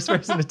be the first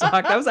person to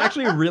talk, that was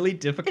actually a really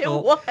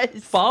difficult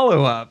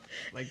follow up.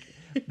 Like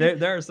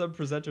there are some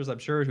presenters I'm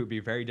sure who'd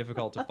be very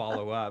difficult to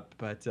follow up,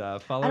 but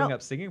following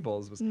up singing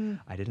bowls was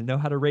I didn't know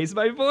how to raise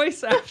my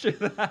voice after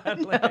that.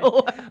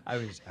 No. I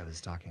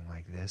was talking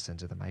like this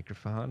into the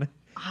microphone.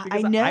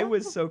 I know. I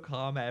was so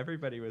calm.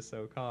 Everybody was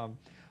so calm.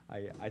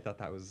 I thought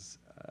that was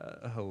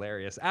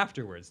hilarious.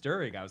 Afterwards,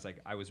 during,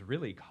 I was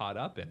really caught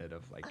up in it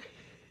of like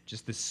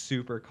just this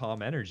super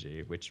calm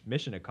energy, which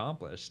mission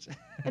accomplished.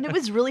 And it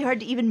was really hard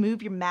to even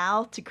move your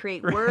mouth to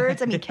create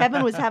words. I mean,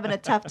 Kevin was having a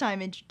tough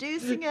time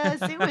introducing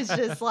us. It was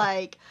just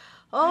like,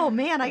 oh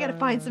man, I got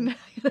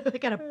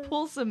to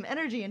pull some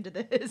energy into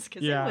this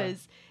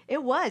because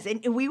it was.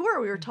 And we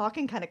were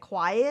talking kind of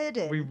quiet.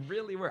 And we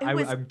really were.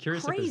 I'm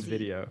curious if this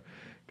video,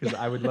 because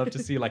I would love to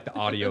see like the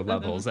audio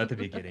levels at the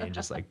beginning,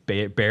 just like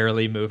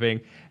barely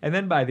moving. And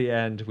then by the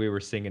end, we were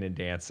singing and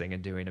dancing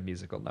and doing a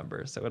musical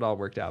number. So it all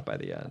worked out by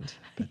the end.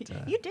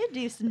 But, you did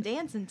do some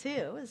dancing too.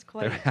 It was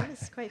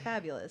quite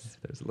fabulous.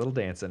 There was a little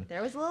dancing.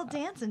 There was a little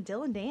dancing.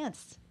 Dylan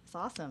danced. It's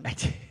awesome. I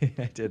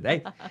did.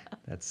 Hey,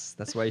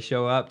 that's why you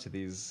show up to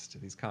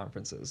these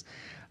conferences.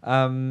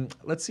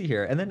 Let's see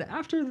here. And then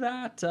after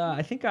that,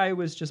 I think I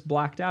was just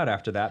blacked out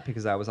after that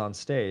because I was on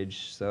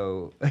stage.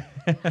 So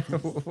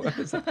what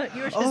was that?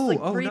 You were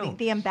just breathing. No.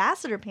 The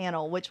ambassador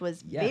panel, which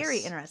was very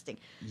interesting.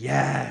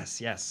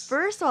 Yes.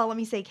 First of all, let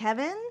me say,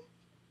 Kevin,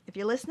 if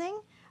you're listening,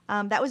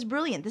 that was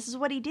brilliant. This is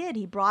what he did.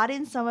 He brought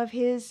in some of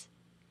his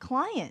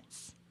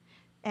clients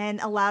and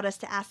allowed us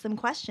to ask them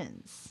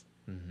questions.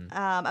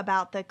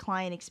 About the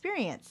client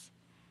experience.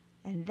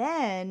 And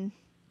then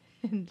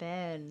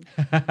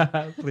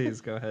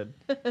please go ahead.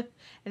 And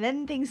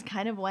then things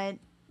kind of went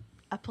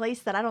a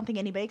place that I don't think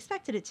anybody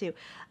expected it to.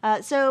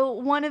 So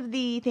one of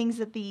the things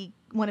that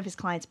one of his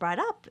clients brought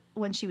up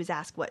when she was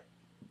asked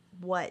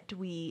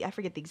I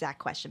forget the exact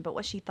question, but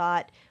what she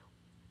thought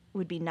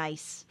would be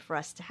nice for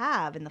us to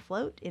have in the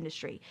float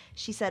industry.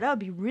 She said, it'd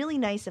be really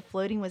nice if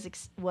floating was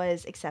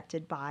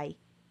accepted by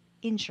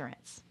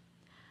insurance.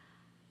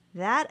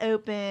 That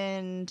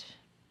opened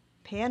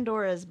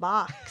Pandora's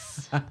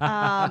box.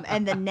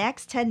 And the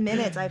next 10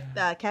 minutes,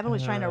 Kevin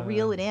was trying to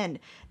reel it in.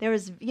 There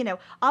was,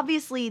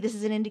 obviously this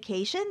is an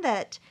indication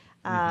that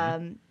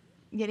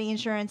getting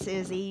insurance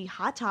is a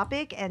hot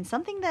topic and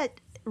something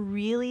that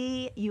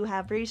really you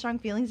have very strong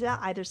feelings about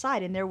either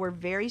side. And there were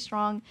very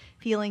strong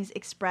feelings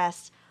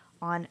expressed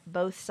on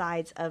both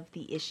sides of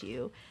the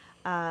issue.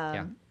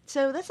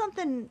 So that's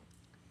something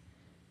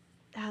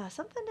to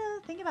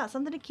think about,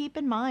 something to keep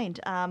in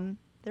mind.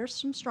 There's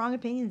some strong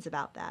opinions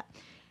about that.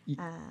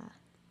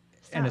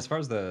 And as far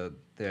as the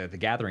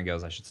gathering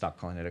goes, I should stop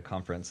calling it a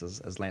conference.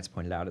 As Lance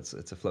pointed out, it's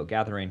a float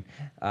gathering.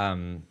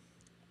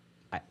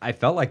 I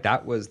felt like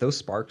those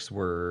sparks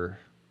were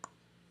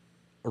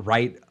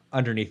right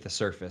underneath the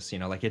surface.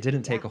 Like it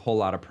didn't take a whole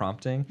lot of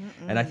prompting.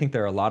 And I think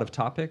there are a lot of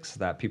topics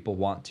that people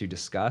want to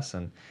discuss.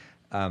 And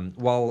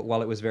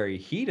while it was very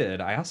heated,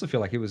 I also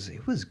feel like it was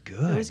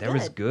good. There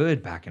was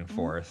good back and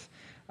forth.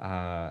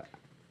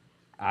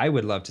 I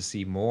would love to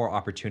see more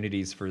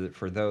opportunities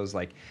for those,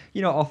 like,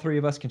 all three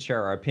of us can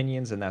share our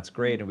opinions and that's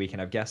great. And we can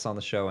have guests on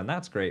the show and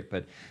that's great.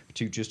 But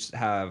to just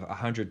have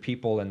 100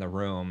 people in the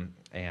room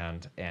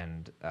and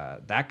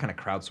that kind of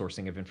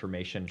crowdsourcing of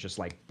information, just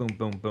like boom,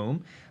 boom,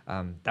 boom,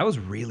 that was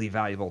really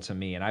valuable to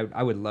me. And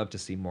I would love to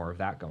see more of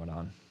that going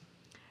on.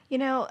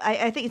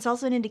 I think it's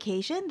also an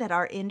indication that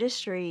our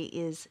industry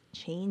is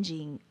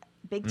changing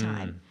big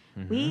time.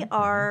 We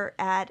are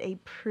at a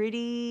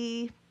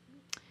pretty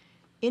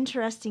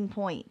interesting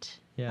point.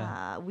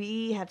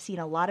 We have seen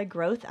a lot of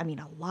growth. I mean,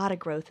 a lot of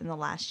growth in the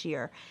last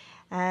year.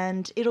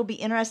 And it'll be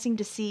interesting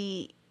to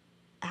see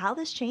how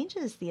this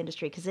changes the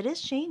industry, because it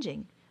is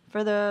changing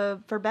for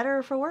better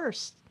or for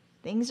worse.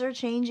 Things are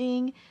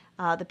changing.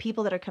 The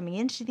people that are coming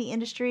into the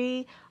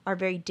industry are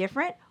very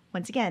different.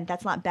 Once again,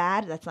 that's not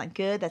bad. That's not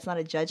good. That's not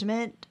a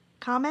judgment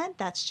comment.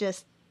 That's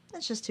just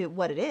That's just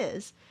what it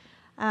is.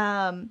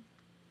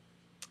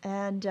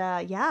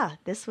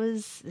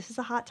 This is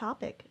a hot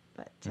topic,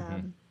 but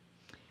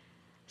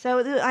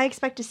so I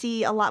expect to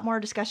see a lot more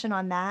discussion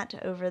on that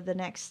over the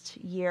next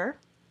year.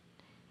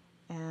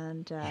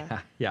 And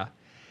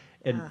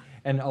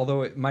And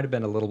although it might have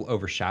been a little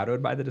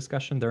overshadowed by the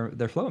discussion,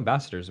 their Flow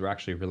ambassadors were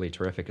actually really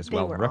terrific as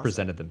well, and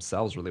represented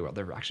themselves really well.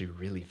 They were actually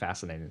really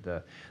fascinating.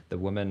 The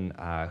woman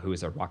who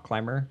is a rock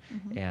climber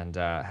and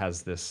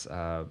has this,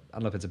 I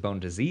don't know if it's a bone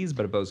disease,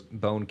 but a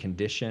bone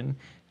condition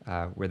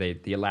where the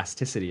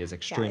elasticity is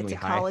extremely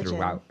high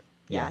throughout.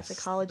 Yeah, it's a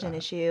collagen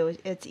issue.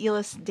 It's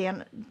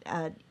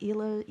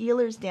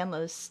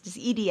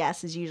Ehlers-Danlos.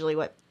 EDS is usually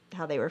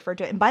how they refer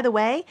to it. And by the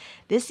way,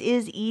 this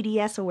is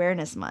EDS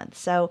Awareness Month.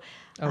 So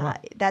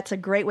that's a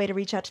great way to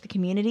reach out to the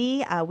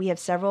community. We have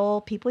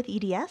several people with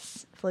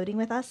EDS floating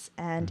with us.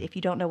 And if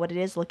you don't know what it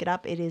is, look it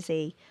up. It is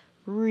a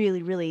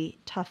really, really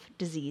tough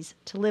disease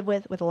to live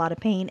with a lot of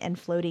pain, and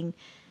floating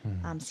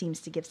seems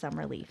to give some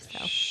relief. So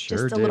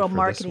just a little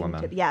marketing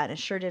tip. Yeah, and it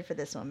sure did for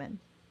this woman.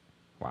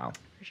 Wow.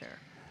 For sure.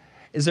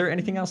 Is there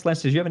anything else,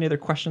 Lance? Did you have any other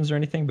questions or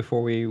anything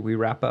before we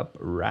wrap up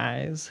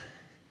Rise?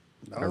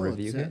 Our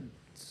review?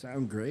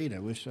 Sound great. I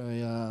wish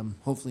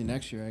hopefully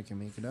next year I can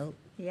make it out.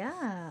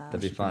 Yeah.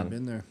 That'd be fun.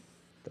 Been there.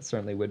 That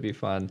certainly would be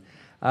fun.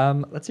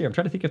 Let's see. I'm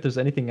trying to think if there's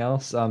anything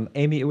else.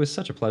 Amy, it was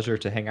such a pleasure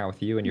to hang out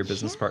with you and your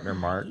business partner,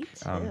 Mark.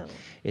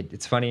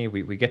 It's funny.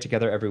 We get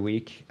together every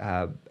week.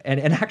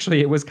 And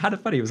actually, it was kind of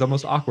funny. It was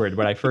almost awkward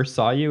when I first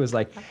saw you. It was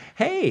like,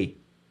 hey,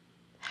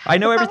 I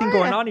know everything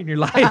going on in your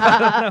life. I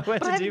don't know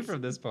what to do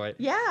from this point.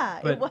 Yeah.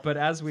 But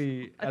as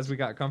we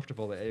got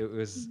comfortable,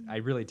 I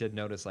really did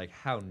notice like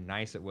how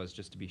nice it was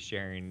just to be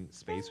sharing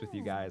space with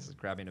you guys,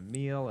 grabbing a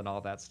meal and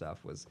all that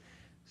stuff was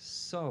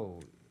so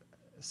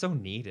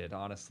needed,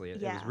 honestly.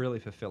 It was really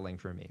fulfilling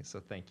for me. So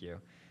thank you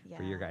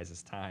for your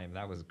guys' time.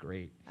 That was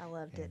great. I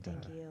loved it.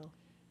 Thank you.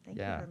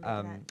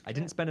 I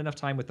didn't spend enough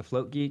time with the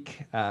Float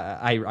Geek.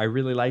 I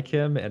really like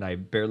him, and I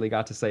barely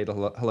got to say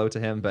hello to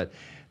him, but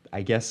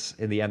I guess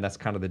in the end, that's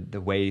kind of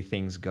the way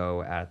things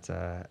go at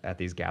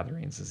these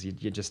gatherings, is you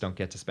just don't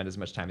get to spend as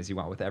much time as you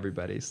want with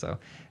everybody. So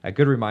a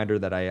good reminder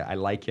that I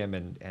like him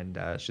and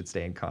should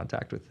stay in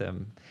contact with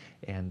him.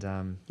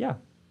 And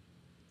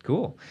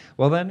cool.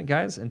 Well then,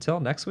 guys, until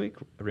next week,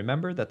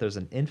 remember that there's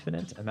an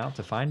infinite amount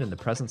to find in the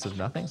presence of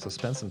nothing. So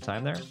spend some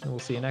time there, and we'll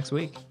see you next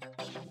week.